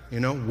pattern,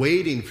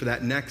 waiting for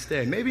that next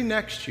day. Maybe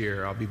next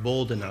year I'll be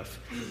bold enough.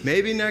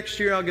 Maybe next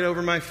year I'll get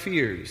over my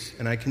fears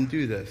and I can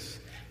do this.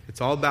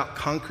 It's all about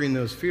conquering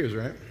those fears,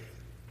 right?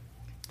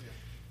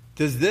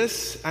 Does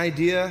this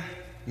idea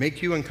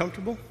make you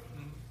uncomfortable?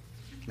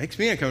 Makes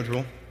me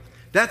uncomfortable.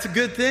 That's a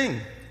good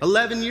thing.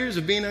 11 years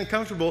of being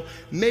uncomfortable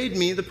made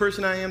me the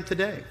person I am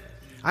today.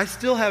 I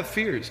still have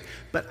fears,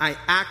 but I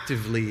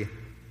actively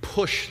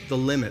push the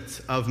limits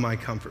of my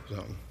comfort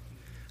zone.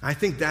 I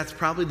think that's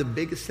probably the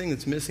biggest thing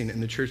that's missing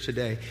in the church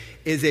today,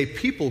 is a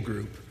people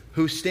group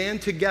who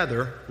stand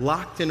together,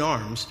 locked in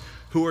arms,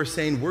 who are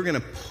saying we're going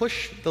to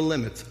push the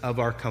limits of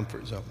our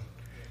comfort zone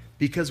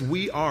because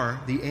we are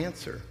the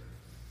answer.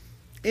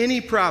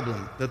 Any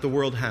problem that the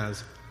world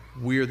has,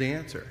 we're the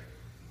answer.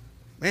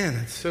 Man,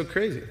 that's so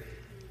crazy.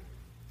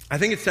 I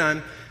think it's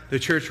time the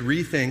church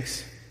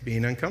rethinks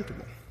being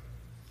uncomfortable.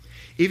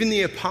 Even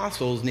the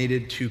apostles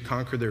needed to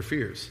conquer their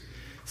fears.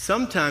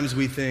 Sometimes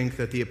we think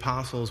that the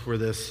apostles were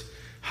this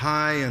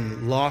high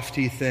and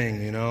lofty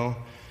thing,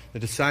 The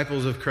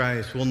disciples of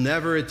Christ will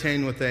never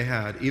attain what they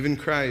had. Even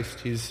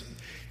Christ,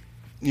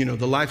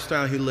 the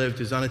lifestyle he lived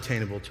is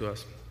unattainable to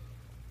us.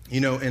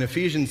 In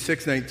Ephesians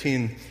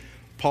 6:19,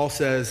 Paul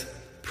says,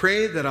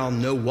 "Pray that I'll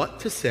know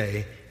what to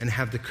say and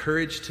have the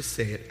courage to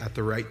say it at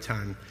the right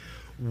time."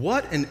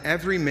 What an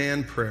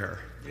everyman prayer.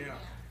 Yeah.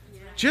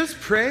 Just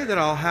pray that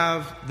I'll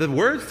have the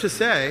words to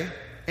say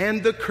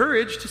and the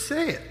courage to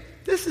say it.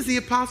 This is the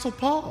Apostle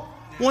Paul,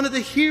 one of the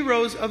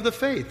heroes of the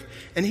faith.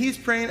 And he's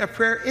praying a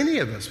prayer any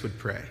of us would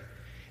pray.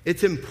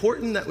 It's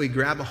important that we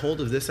grab a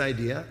hold of this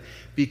idea,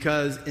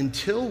 because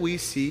until we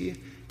see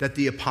that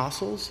the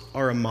apostles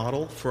are a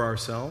model for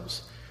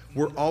ourselves,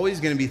 we're always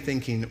going to be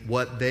thinking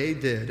what they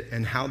did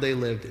and how they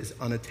lived is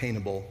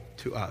unattainable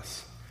to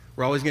us.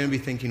 We're always going to be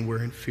thinking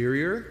we're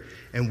inferior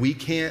and we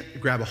can't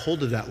grab a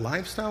hold of that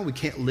lifestyle. We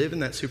can't live in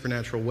that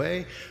supernatural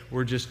way.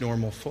 We're just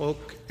normal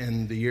folk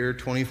in the year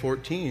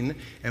 2014,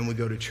 and we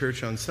go to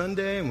church on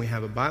Sunday and we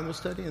have a Bible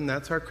study, and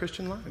that's our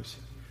Christian lives.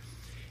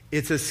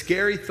 It's a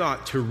scary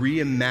thought to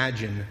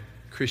reimagine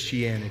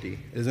Christianity,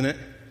 isn't it?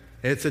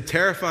 It's a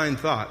terrifying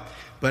thought.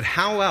 But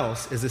how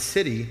else is a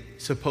city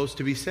supposed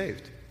to be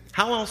saved?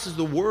 How else is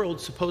the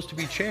world supposed to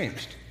be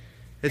changed?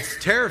 It's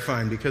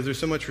terrifying because there's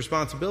so much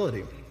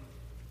responsibility.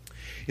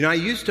 You know, I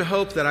used to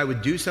hope that I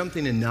would do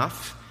something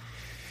enough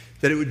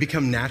that it would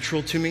become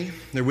natural to me.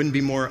 There wouldn't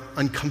be more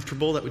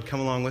uncomfortable that would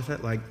come along with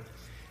it. Like,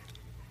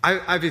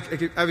 I've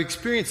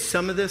experienced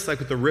some of this, like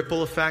with the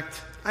ripple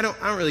effect. I don't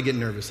really get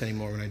nervous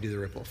anymore when I do the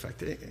ripple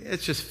effect.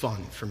 It's just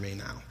fun for me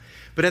now.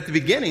 But at the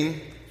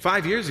beginning,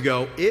 5 years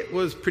ago, it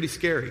was pretty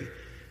scary.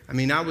 I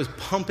mean, I was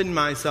pumping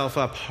myself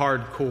up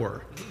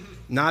hardcore.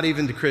 Not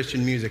even to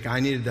Christian music. I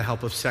needed the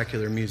help of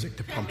secular music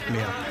to pump me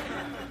up.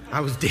 I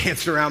was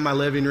dancing around my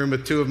living room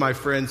with two of my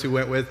friends who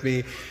went with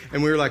me.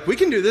 And we were like, we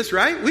can do this,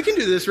 right? We can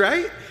do this,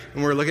 right?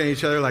 And we're looking at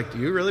each other like, do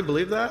you really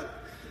believe that?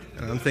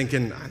 And I'm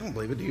thinking, I don't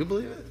believe it. Do you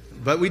believe it?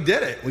 But we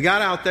did it. We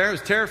got out there. It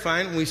was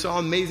terrifying. And we saw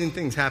amazing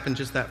things happen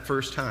just that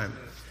first time.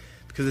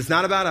 Because it's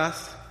not about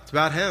us. It's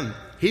about him.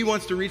 He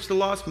wants to reach the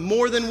lost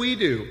more than we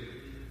do.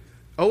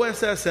 Part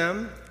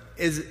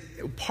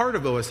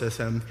of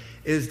OSSM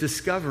is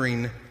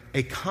discovering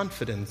a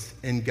confidence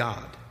in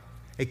God.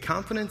 A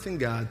confidence in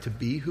God to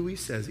be who he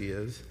says he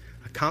is.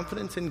 A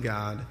confidence in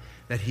God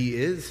that he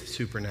is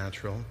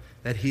supernatural.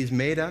 That he's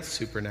made us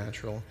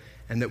supernatural.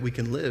 And that we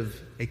can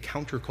live a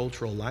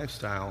countercultural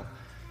lifestyle.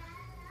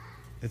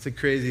 It's a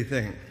crazy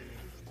thing.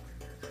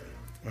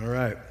 All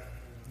right.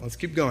 Let's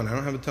keep going. I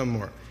don't have a ton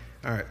more.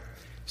 All right.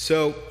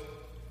 So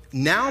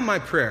now my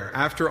prayer,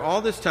 after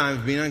all this time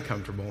of being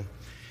uncomfortable,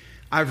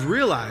 I've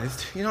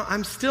realized,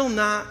 I'm still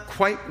not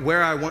quite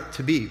where I want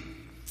to be.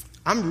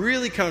 I'm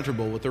really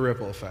comfortable with the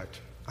ripple effect.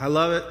 I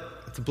love it.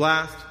 It's a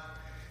blast.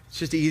 It's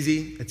just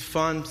easy. It's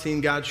fun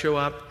seeing God show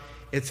up.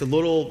 It's a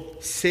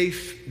little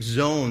safe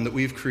zone that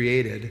we've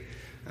created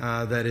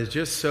that is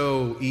just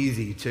so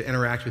easy to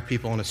interact with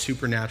people in a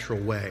supernatural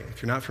way.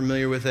 If you're not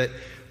familiar with it,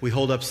 we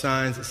hold up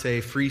signs that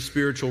say free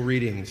spiritual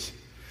readings.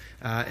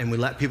 And we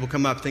let people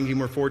come up thinking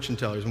we're fortune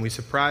tellers, and we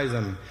surprise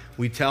them.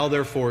 We tell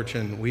their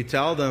fortune. We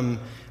tell them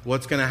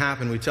what's going to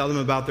happen. We tell them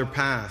about their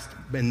past.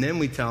 And then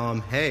we tell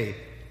them, hey,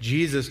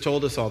 Jesus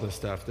told us all this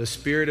stuff. The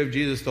Spirit of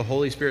Jesus, the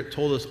Holy Spirit,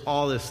 told us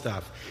all this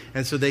stuff.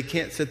 And so they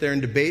can't sit there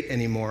and debate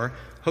anymore.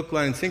 Hook,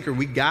 line, and sinker,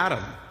 we got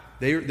them.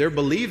 They're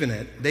believing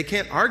it. They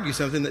can't argue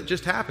something that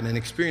just happened, an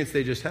experience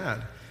they just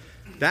had.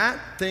 That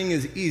thing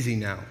is easy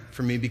now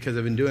for me because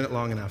I've been doing it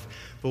long enough.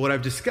 But what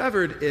I've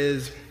discovered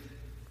is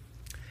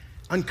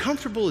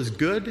uncomfortable is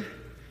good,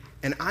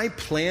 and I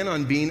plan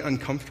on being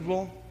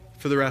uncomfortable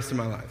for the rest of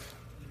my life.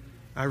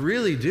 I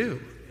really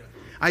do.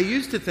 I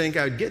used to think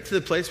I would get to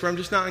the place where I'm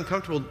just not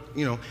uncomfortable,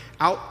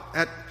 out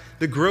at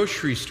the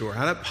grocery store,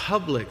 out at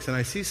Publix, and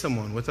I see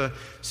someone with a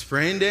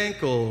sprained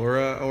ankle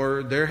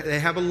or they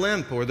have a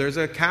limp, or there's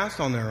a cast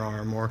on their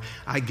arm, or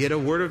I get a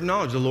word of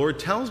knowledge. The Lord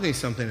tells me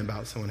something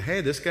about someone. Hey,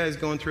 this guy's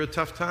going through a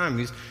tough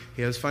time.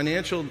 He has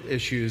financial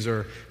issues,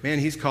 or man,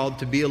 he's called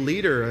to be a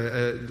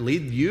leader,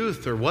 lead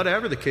youth, or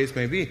whatever the case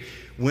may be.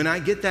 When I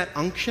get that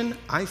unction,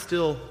 I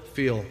still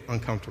feel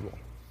uncomfortable.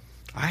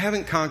 I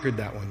haven't conquered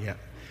that one yet,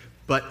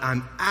 but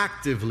I'm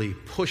actively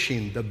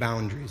pushing the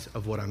boundaries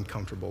of what I'm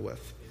comfortable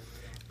with.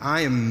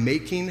 I am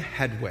making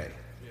headway.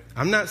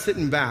 I'm not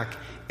sitting back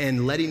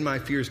and letting my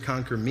fears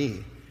conquer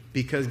me,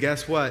 because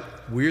guess what?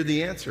 We're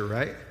the answer,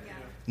 right? Yeah.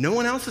 No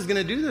one else is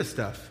going to do this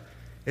stuff.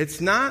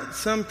 It's not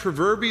some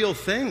proverbial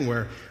thing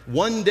where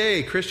one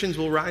day Christians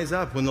will rise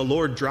up when the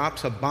Lord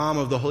drops a bomb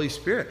of the Holy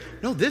Spirit.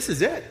 No, this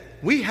is it.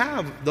 We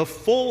have the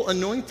full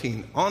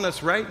anointing on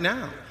us right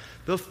now,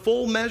 the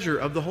full measure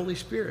of the Holy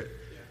Spirit.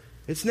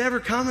 It's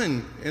never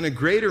coming in a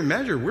greater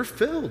measure. We're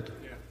filled.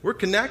 We're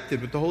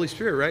connected with the Holy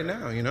Spirit right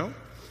now,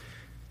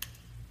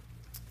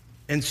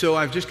 And so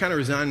I've just kind of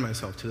resigned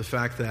myself to the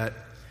fact that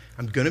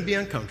I'm going to be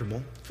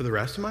uncomfortable for the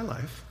rest of my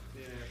life.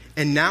 Yeah.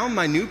 And now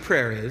my new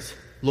prayer is,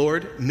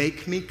 Lord,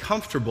 make me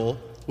comfortable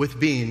with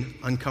being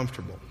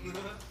uncomfortable.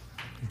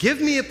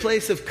 Give me a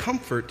place of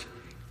comfort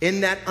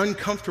in that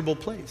uncomfortable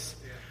place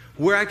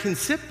where I can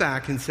sit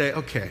back and say,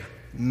 okay,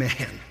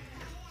 man,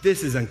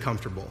 this is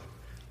uncomfortable,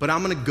 but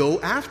I'm going to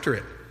go after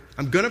it.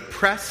 I'm going to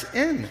press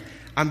in.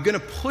 I'm going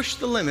to push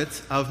the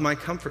limits of my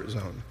comfort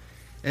zone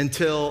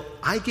until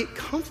I get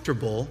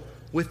comfortable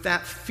with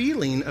that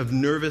feeling of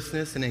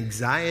nervousness and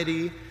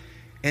anxiety,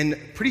 and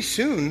pretty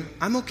soon,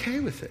 I'm okay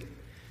with it.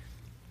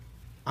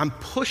 I'm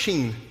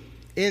pushing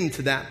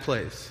into that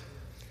place,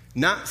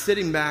 not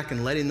sitting back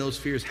and letting those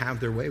fears have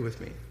their way with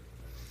me.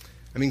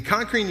 I mean,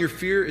 conquering your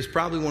fear is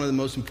probably one of the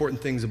most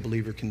important things a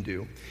believer can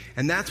do.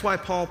 And that's why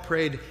Paul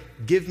prayed,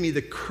 give me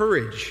the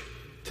courage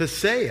to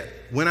say it.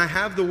 When I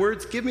have the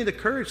words, give me the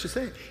courage to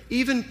say it.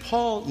 Even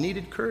Paul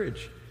needed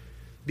courage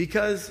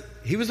because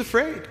he was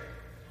afraid.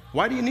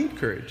 Why do you need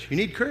courage? You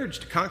need courage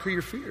to conquer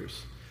your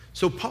fears.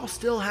 So Paul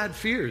still had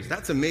fears.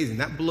 That's amazing.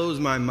 That blows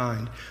my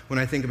mind when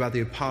I think about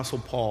the Apostle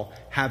Paul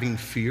having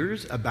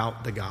fears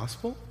about the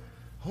gospel.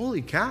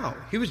 Holy cow.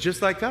 He was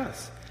just like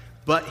us.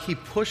 But he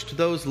pushed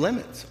those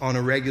limits on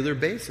a regular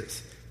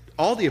basis.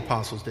 All the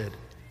apostles did.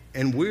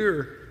 And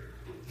we're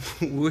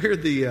We're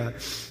the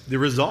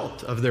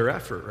result of their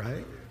effort,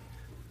 right?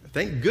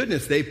 Thank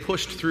goodness they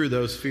pushed through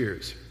those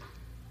fears.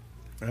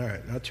 All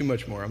right, not too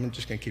much more. I'm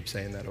just going to keep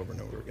saying that over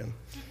and over again.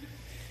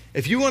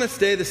 If you want to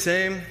stay the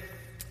same,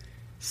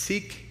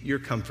 seek your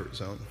comfort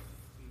zone.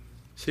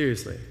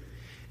 Seriously.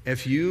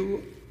 If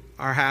you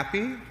are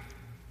happy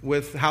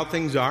with how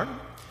things are,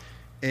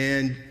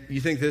 and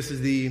you think this is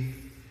the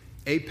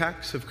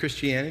apex of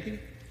Christianity,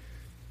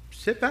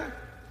 sit back.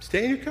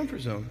 Stay in your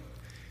comfort zone.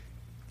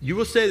 You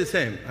will stay the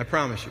same, I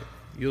promise you.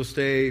 You'll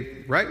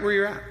stay right where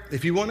you're at.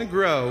 If you want to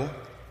grow,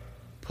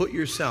 put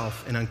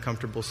yourself in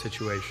uncomfortable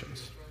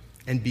situations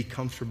and be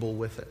comfortable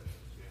with it.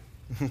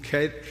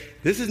 Okay?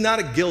 This is not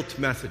a guilt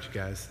message,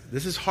 guys.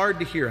 This is hard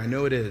to hear. I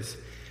know it is.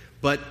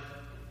 But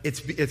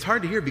it's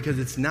hard to hear because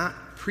it's not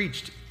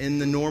preached in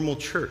the normal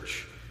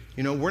church.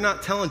 You know, we're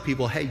not telling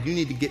people, hey, you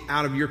need to get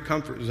out of your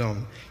comfort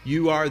zone.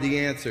 You are the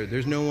answer.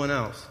 There's no one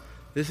else.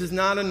 This is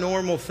not a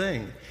normal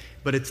thing,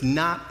 but it's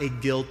not a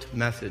guilt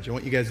message. I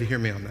want you guys to hear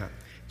me on that.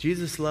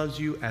 Jesus loves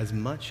you as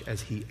much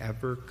as he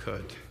ever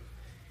could.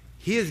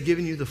 He has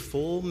given you the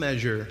full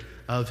measure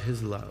of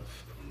his love,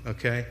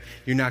 okay?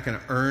 You're not going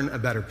to earn a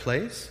better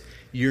place.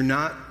 You're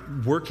not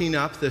working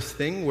up this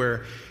thing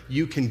where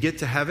you can get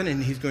to heaven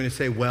and he's going to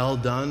say, well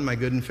done, my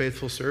good and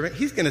faithful servant.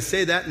 He's going to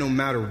say that no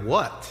matter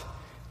what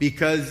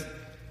because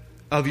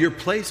of your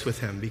place with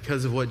him,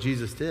 because of what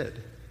Jesus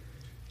did.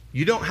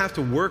 You don't have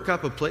to work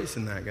up a place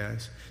in that,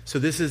 guys. So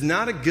this is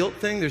not a guilt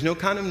thing. There's no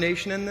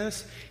condemnation in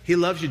this. He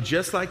loves you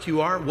just like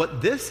you are.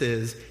 What this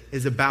is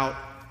about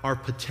our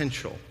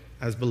potential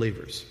as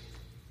believers.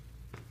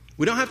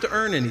 We don't have to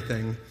earn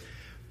anything,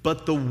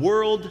 but the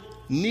world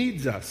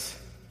needs us.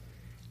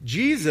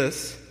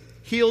 Jesus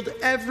healed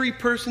every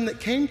person that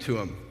came to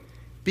him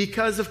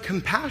because of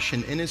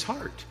compassion in his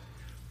heart.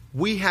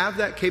 We have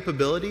that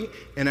capability,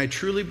 and I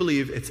truly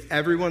believe it's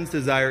everyone's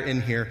desire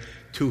in here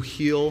to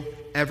heal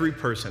every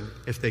person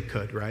if they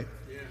could, right?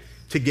 Yes.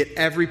 To get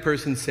every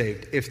person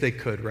saved if they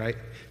could, right?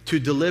 To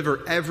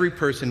deliver every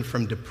person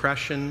from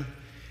depression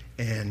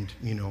and,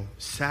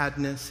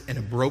 sadness and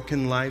a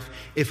broken life.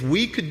 If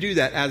we could do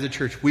that as a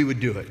church, we would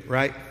do it,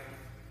 right?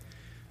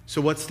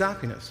 So what's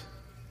stopping us?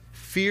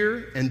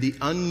 Fear and the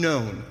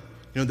unknown,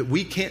 that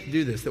we can't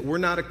do this, that we're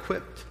not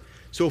equipped.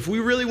 So if we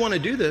really want to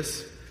do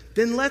this,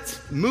 then let's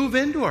move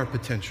into our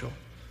potential.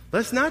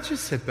 Let's not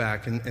just sit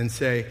back and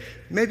say,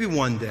 maybe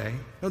one day.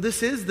 No,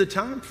 this is the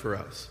time for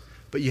us.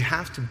 But you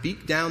have to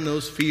beat down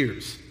those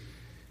fears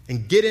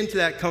and get into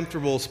that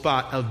comfortable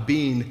spot of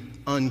being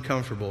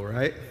uncomfortable,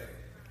 right?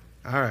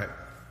 All right,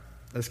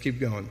 let's keep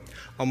going.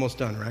 Almost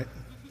done, right?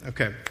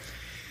 Okay.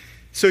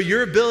 So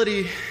your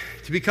ability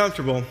to be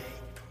comfortable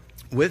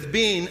with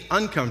being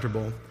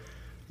uncomfortable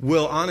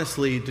will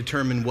honestly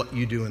determine what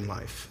you do in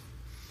life.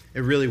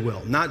 It really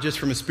will. Not just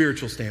from a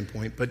spiritual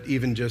standpoint, but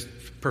even just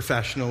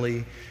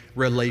professionally,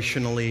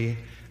 relationally.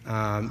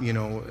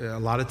 A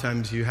lot of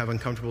times you have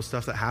uncomfortable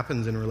stuff that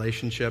happens in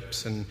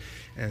relationships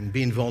and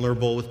being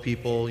vulnerable with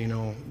people,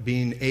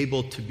 being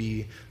able to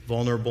be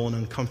vulnerable and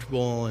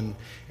uncomfortable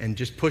and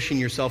just pushing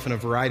yourself in a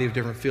variety of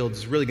different fields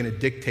is really going to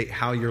dictate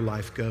how your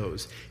life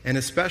goes, and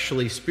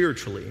especially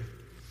spiritually.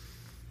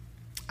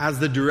 As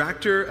the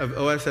director of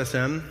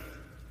OSSM,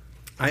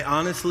 I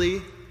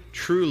honestly,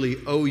 truly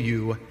owe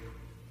you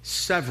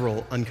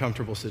several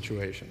uncomfortable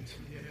situations.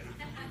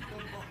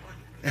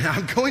 And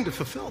I'm going to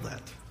fulfill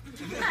that.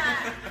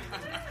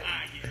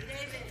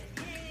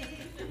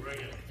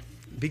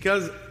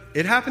 Because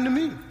it happened to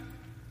me.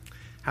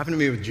 Happened to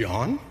me with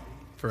John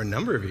for a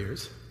number of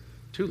years.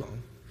 Too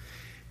long.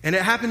 And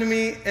it happened to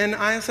me in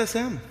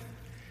ISSM.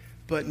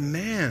 But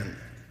man,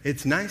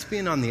 it's nice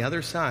being on the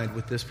other side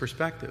with this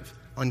perspective.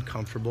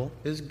 Uncomfortable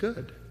is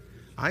good.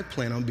 I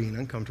plan on being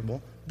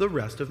uncomfortable the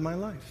rest of my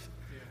life.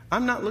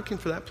 I'm not looking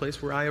for that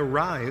place where I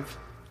arrive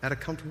at a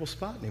comfortable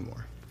spot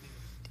anymore.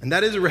 And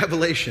that is a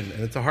revelation,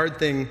 and it's a hard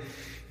thing,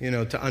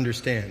 to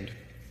understand.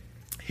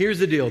 Here's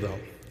the deal, though.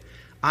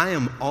 I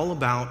am all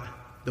about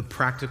the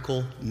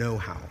practical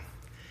know-how.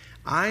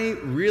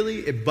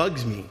 It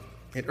bugs me,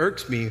 it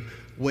irks me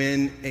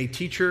when a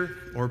teacher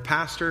or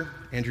pastor,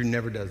 Andrew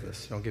never does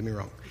this, don't get me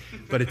wrong,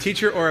 but a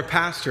teacher or a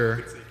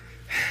pastor,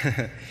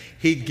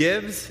 he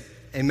gives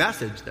a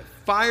message that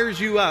fires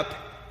you up,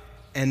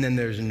 and then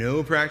there's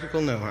no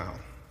practical know-how.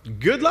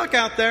 Good luck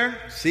out there.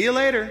 See you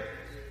later.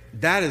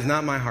 That is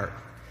not my heart.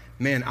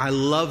 Man, I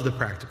love the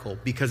practical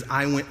because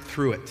I went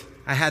through it.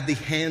 I had the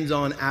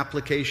hands-on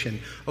application.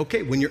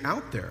 Okay, when you're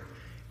out there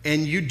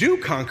and you do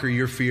conquer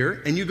your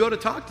fear and you go to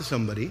talk to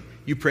somebody,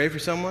 you pray for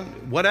someone,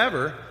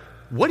 whatever,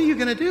 what are you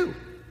going to do?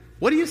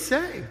 What do you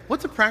say?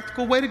 What's a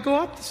practical way to go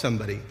up to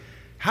somebody?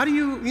 How do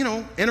you,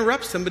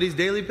 interrupt somebody's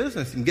daily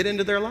business and get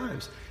into their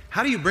lives?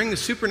 How do you bring the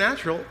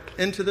supernatural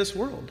into this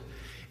world?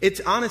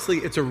 It's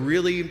a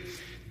really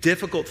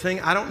difficult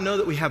thing. I don't know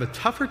that we have a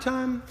tougher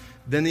time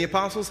than the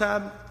apostles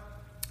had,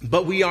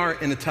 but we are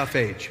in a tough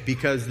age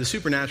because the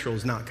supernatural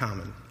is not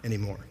common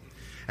anymore.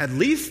 At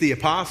least the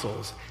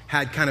apostles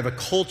had kind of a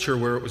culture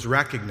where it was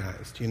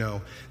recognized,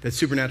 that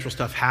supernatural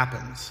stuff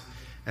happens.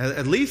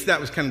 At least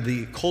that was kind of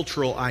the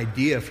cultural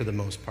idea for the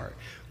most part.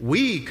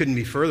 We couldn't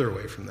be further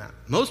away from that.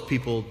 Most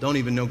people don't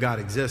even know God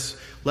exists,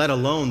 let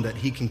alone that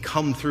he can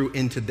come through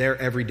into their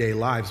everyday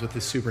lives with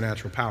his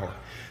supernatural power.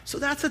 So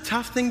that's a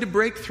tough thing to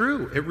break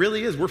through. It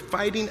really is. We're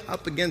fighting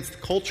up against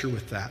culture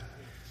with that.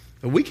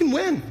 But we can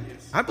win.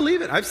 I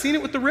believe it. I've seen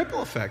it with the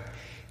ripple effect.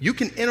 You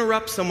can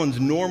interrupt someone's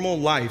normal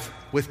life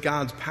with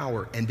God's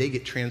power, and they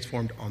get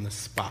transformed on the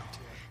spot.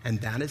 And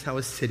that is how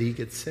a city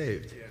gets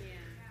saved.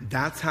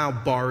 That's how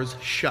bars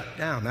shut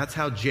down. That's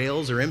how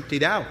jails are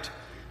emptied out.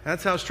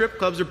 That's how strip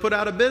clubs are put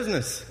out of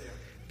business.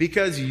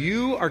 Because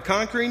you are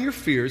conquering your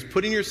fears,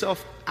 putting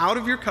yourself out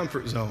of your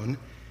comfort zone,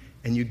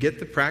 and you get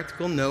the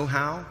practical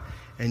know-how,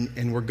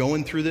 and we're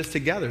going through this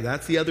together.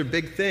 That's the other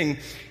big thing,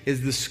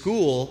 is the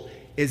school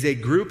is a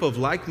group of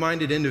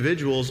like-minded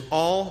individuals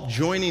all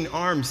joining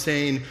arms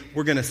saying,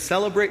 we're going to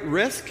celebrate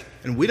risk,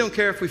 and we don't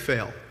care if we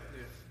fail.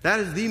 That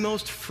is the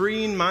most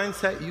freeing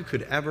mindset you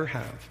could ever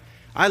have.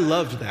 I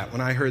loved that when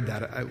I heard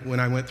that, when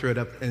I went through it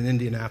up in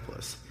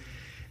Indianapolis.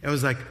 It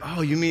was like,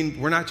 oh, you mean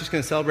we're not just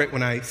going to celebrate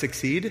when I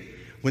succeed,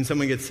 when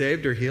someone gets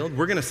saved or healed?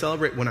 We're going to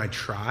celebrate when I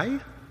try?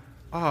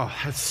 Oh,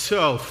 that's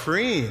so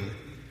freeing.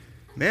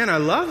 Man, I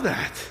love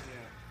that.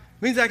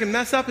 It means I can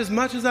mess up as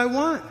much as I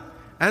want.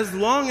 As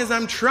long as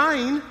I'm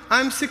trying,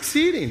 I'm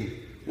succeeding.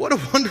 What a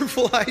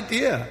wonderful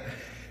idea.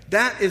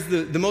 That is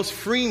the most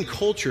freeing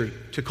culture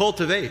to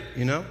cultivate,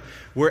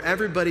 where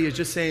everybody is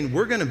just saying,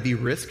 we're going to be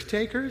risk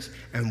takers,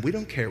 and we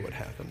don't care what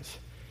happens.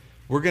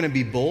 We're going to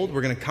be bold.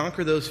 We're going to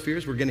conquer those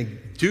fears. We're going to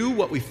do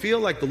what we feel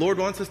like the Lord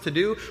wants us to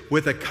do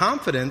with a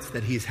confidence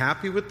that he's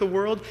happy with the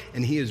world,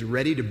 and he is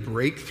ready to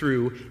break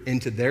through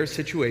into their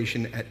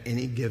situation at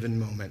any given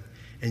moment.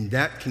 And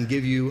that can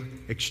give you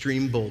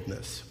extreme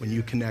boldness when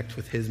you connect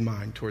with his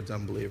mind towards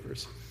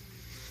unbelievers.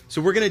 So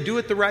we're going to do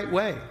it the right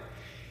way.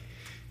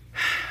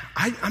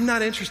 I'm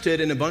not interested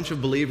in a bunch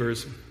of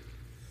believers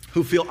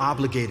who feel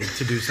obligated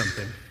to do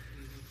something.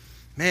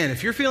 Man,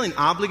 if you're feeling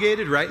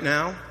obligated right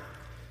now,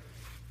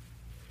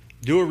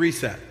 do a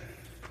reset.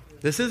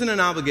 This isn't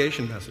an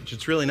obligation message.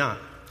 It's really not.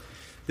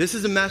 This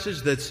is a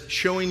message that's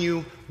showing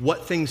you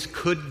what things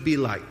could be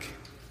like,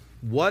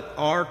 what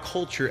our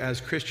culture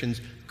as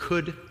Christians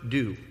could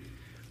do.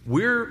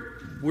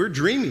 We're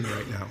dreaming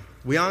right now.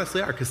 We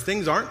honestly are, because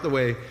things aren't the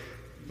way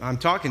I'm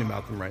talking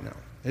about them right now.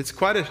 It's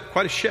quite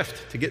a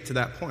shift to get to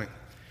that point.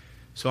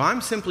 So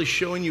I'm simply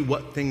showing you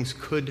what things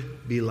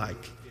could be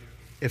like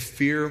if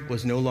fear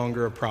was no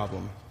longer a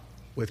problem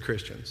with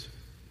Christians.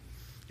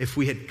 If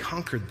we had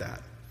conquered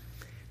that.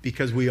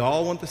 Because we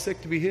all want the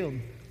sick to be healed.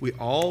 We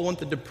all want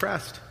the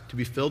depressed to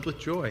be filled with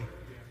joy.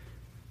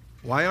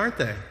 Why aren't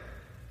they?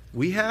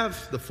 We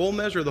have the full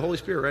measure of the Holy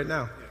Spirit right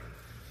now.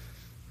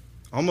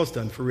 Almost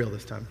done for real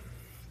this time.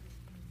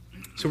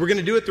 So we're going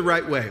to do it the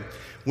right way.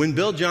 When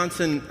Bill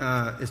Johnson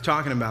is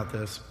talking about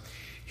this,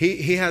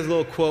 he has a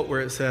little quote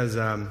where it says,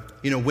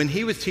 when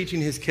he was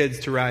teaching his kids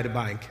to ride a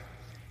bike,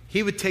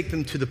 he would take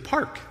them to the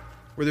park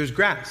where there's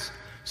grass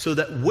so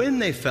that when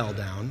they fell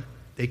down,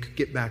 they could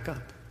get back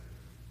up.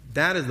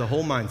 That is the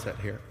whole mindset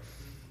here.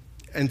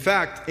 In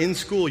fact, in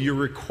school, you're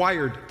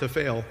required to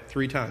fail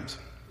 3 times.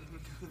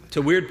 It's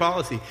a weird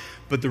policy,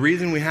 but the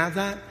reason we have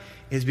that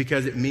is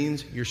because it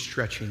means you're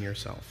stretching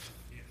yourself.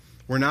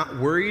 We're not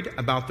worried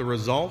about the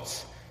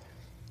results.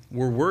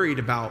 We're worried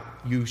about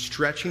you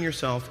stretching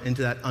yourself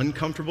into that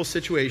uncomfortable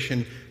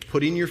situation,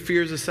 putting your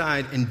fears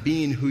aside, and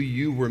being who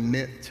you were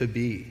meant to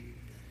be.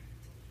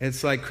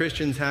 It's like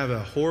Christians have a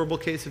horrible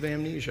case of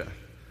amnesia.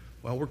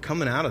 Well, we're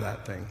coming out of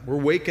that thing. We're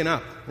waking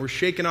up. We're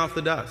shaking off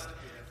the dust.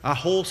 A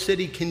whole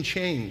city can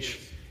change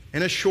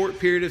in a short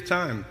period of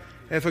time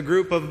if a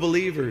group of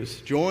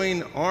believers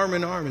join arm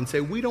in arm and say,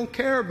 we don't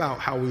care about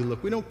how we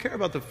look. We don't care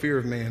about the fear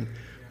of man.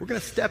 We're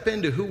going to step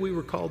into who we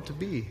were called to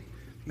be.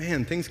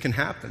 Man, things can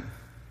happen.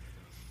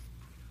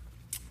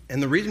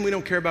 And the reason we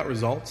don't care about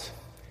results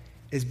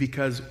is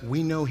because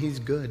we know he's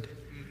good.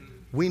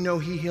 We know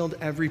he healed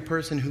every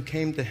person who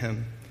came to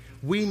him.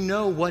 We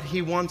know what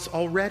he wants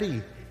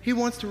already. He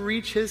wants to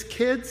reach his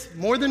kids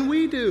more than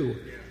we do.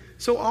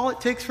 So all it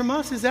takes from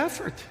us is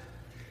effort.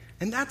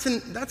 And that's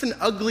an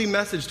ugly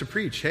message to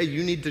preach. Hey,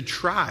 you need to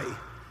try.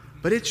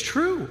 But it's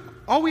true.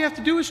 All we have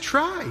to do is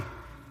try.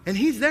 And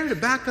he's there to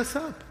back us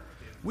up.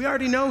 We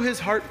already know his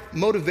heart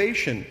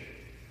motivation.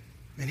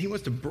 And he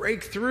wants to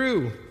break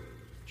through,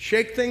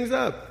 shake things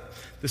up.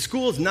 The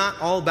school is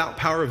not all about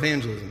power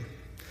evangelism.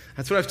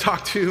 That's what I've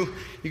talked to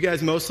you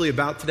guys mostly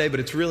about today, but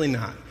it's really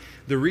not.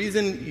 The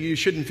reason you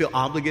shouldn't feel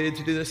obligated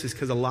to do this is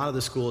because a lot of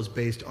the school is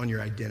based on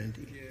your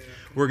identity. Yeah.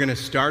 We're going to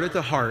start at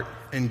the heart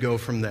and go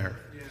from there.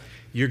 Yeah.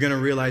 You're going to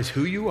realize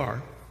who you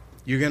are.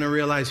 You're going to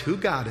realize who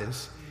God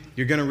is.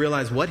 You're going to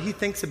realize what he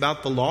thinks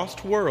about the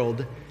lost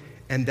world,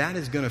 and that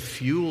is going to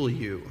fuel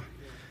you.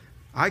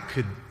 I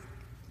could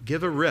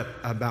give a rip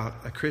about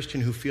a Christian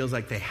who feels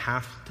like they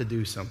have to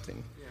do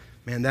something.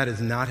 Man, that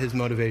is not his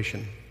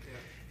motivation.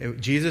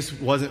 Jesus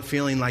wasn't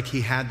feeling like he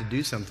had to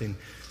do something.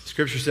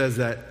 Scripture says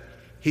that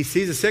he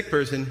sees a sick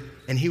person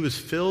and he was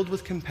filled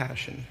with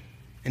compassion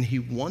and he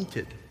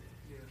wanted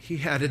He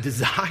had a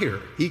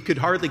desire. He could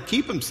hardly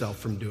keep himself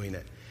from doing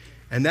it.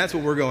 And that's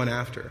what we're going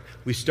after.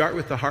 We start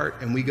with the heart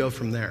and we go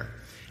from there.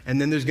 And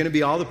then there's going to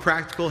be all the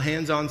practical,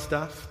 hands-on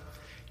stuff.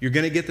 You're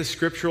going to get the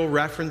scriptural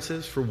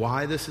references for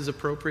why this is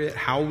appropriate,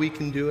 how we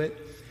can do it.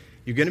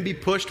 You're going to be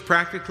pushed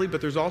practically,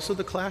 but there's also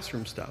the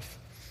classroom stuff.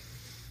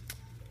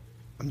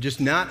 I'm just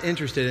not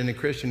interested in a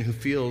Christian who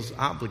feels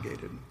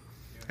obligated.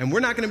 And we're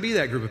not going to be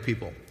that group of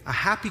people. A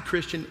happy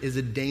Christian is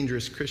a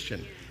dangerous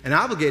Christian. An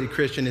obligated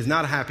Christian is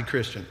not a happy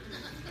Christian.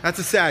 That's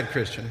a sad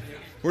Christian.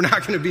 We're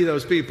not going to be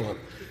those people.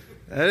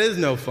 That is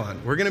no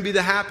fun. We're going to be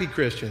the happy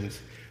Christians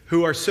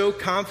who are so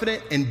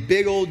confident in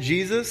big old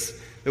Jesus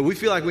that we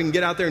feel like we can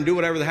get out there and do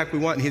whatever the heck we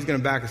want and he's going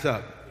to back us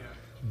up.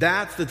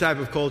 That's the type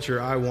of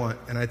culture I want,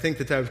 and I think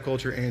the type of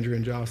culture Andrew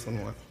and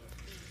Jocelyn want.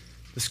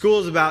 The school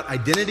is about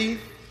identity.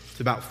 It's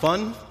about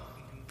fun.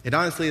 It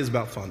honestly is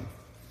about fun.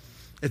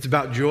 It's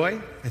about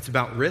joy. It's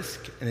about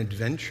risk and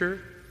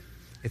adventure.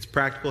 It's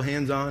practical,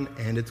 hands-on,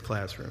 and it's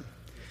classroom.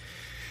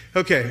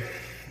 Okay,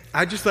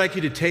 I'd just like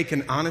you to take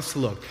an honest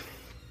look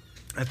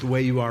at the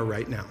way you are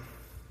right now.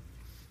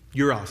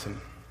 You're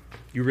awesome.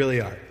 You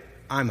really are.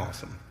 I'm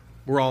awesome.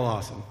 We're all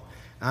awesome.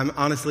 I'm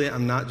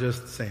not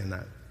just saying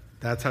that.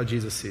 That's how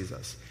Jesus sees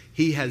us.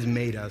 He has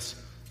made us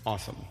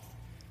awesome.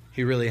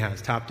 He really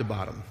has, top to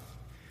bottom.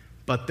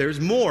 But there's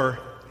more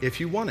if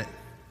you want it.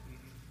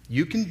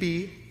 You can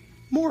be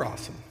more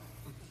awesome.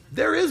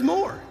 There is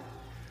more.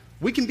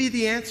 We can be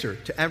the answer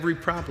to every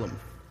problem.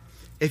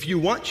 If you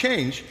want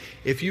change,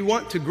 if you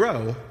want to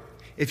grow,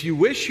 if you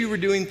wish you were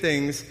doing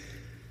things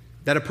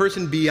that a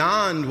person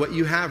beyond what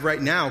you have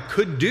right now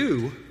could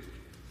do,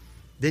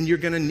 then you're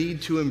going to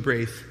need to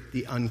embrace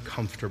the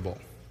uncomfortable.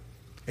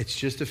 It's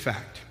just a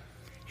fact.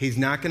 He's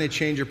not going to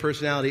change your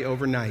personality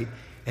overnight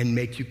and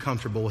make you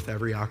comfortable with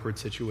every awkward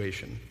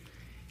situation.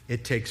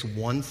 It takes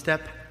one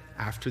step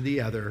after the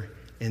other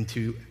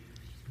into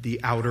the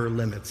outer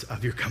limits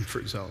of your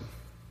comfort zone.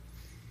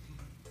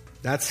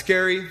 That's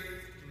scary.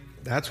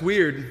 That's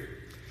weird.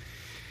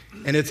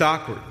 And it's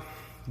awkward.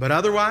 But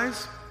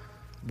otherwise,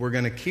 we're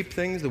going to keep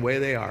things the way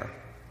they are.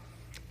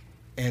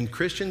 And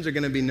Christians are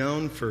going to be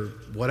known for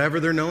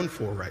whatever they're known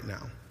for right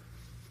now.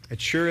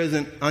 It sure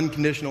isn't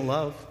unconditional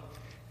love.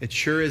 It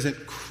sure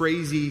isn't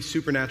crazy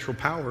supernatural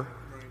power,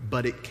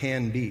 but it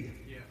can be.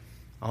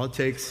 All it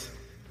takes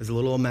is a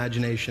little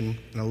imagination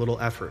and a little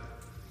effort.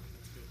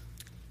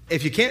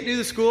 If you can't do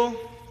the school,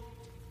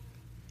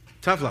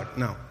 tough luck.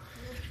 No.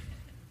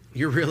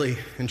 You're really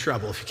in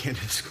trouble if you can't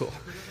do the school.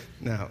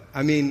 No.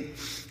 I mean,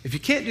 if you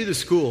can't do the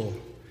school,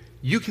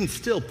 you can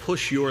still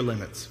push your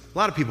limits. A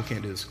lot of people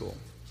can't do the school.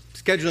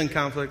 Scheduling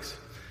conflicts,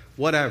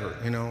 whatever,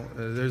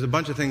 there's a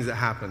bunch of things that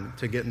happen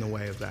to get in the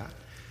way of that.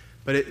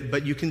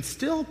 But you can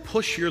still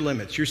push your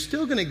limits. You're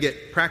still going to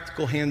get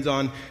practical,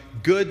 hands-on,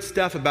 good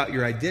stuff about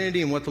your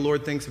identity and what the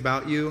Lord thinks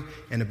about you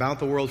and about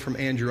the world from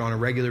Andrew on a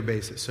regular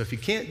basis. So if you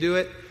can't do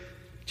it,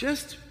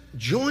 just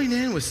join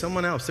in with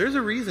someone else. There's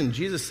a reason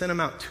Jesus sent them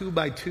out 2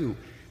 by 2,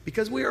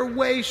 because we are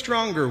way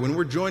stronger when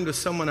we're joined with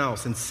someone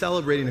else and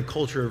celebrating a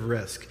culture of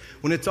risk.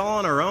 When it's all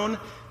on our own,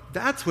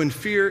 that's when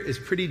fear is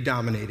pretty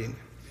dominating.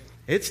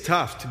 It's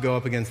tough to go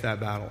up against that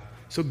battle.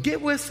 So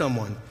get with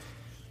someone,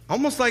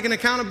 almost like an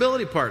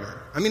accountability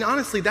partner. I mean,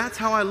 honestly, that's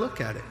how I look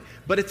at it.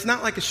 But it's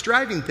not like a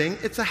striving thing.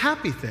 It's a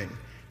happy thing.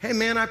 Hey,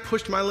 man, I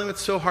pushed my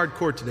limits so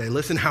hardcore today.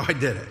 Listen how I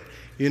did it,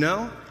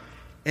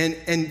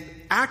 And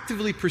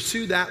actively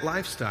pursue that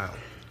lifestyle.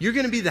 You're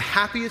going to be the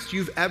happiest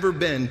you've ever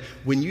been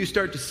when you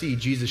start to see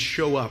Jesus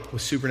show up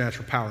with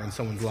supernatural power in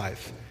someone's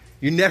life.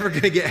 You're never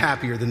going to get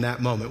happier than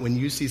that moment when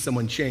you see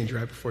someone change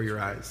right before your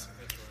eyes.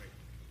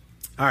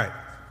 All right.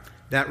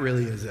 That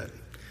really is it.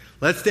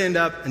 Let's stand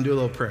up and do a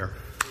little prayer.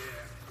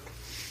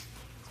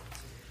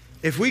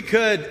 If we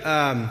could,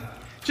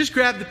 just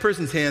grab the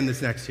person's hand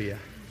that's next to you.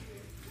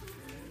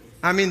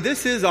 I mean,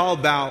 this is all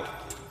about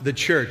the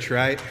church,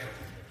 right?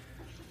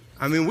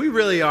 I mean, we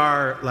really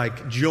are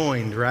like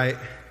joined, right?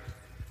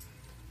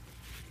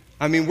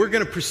 I mean, we're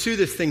going to pursue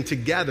this thing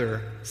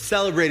together,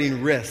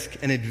 celebrating risk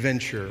and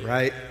adventure,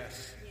 right?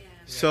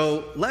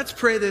 So let's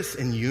pray this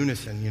in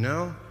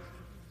unison,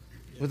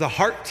 with a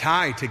heart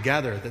tie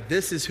together, that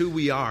this is who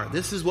we are.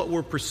 This is what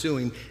we're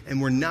pursuing,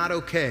 and we're not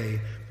okay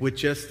with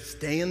just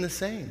staying the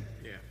same,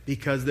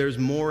 because there's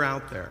more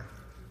out there.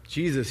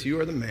 Jesus,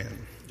 you are the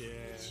man.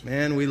 Yes.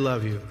 Man, we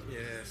love you.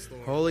 Yes,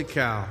 Lord. Holy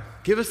cow.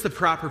 Give us the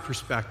proper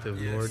perspective,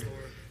 Lord,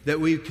 that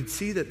we could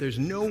see that there's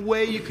no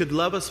way you could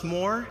love us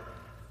more,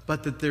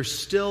 but that there's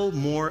still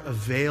more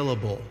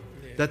available,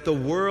 that the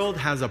world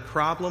has a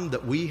problem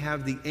that we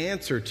have the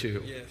answer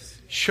to.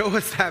 Yes. Show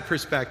us that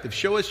perspective.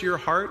 Show us your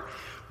heart,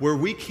 where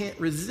we can't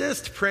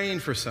resist praying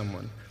for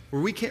someone,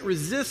 where we can't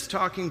resist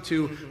talking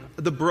to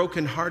the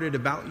brokenhearted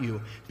about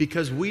you,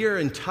 because we are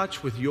in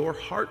touch with your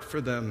heart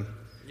for them.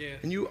 Yeah.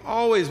 And you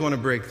always want to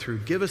break through.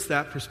 Give us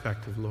that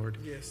perspective, Lord.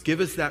 Yes. Give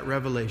us that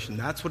revelation.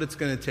 That's what it's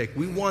going to take.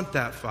 We want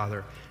that,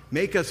 Father.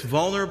 Make us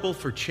vulnerable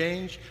for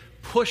change.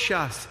 Push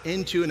us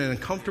into an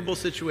uncomfortable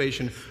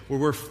situation where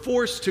we're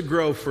forced to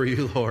grow for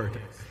you, Lord.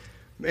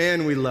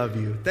 Man, we love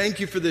you. Thank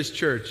you for this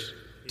church.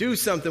 do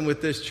something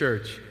with this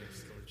church.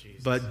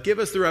 But give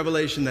us the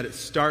revelation that it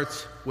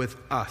starts with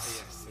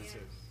us.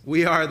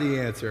 We are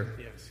the answer.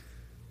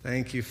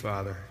 Thank you,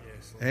 Father.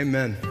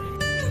 Amen.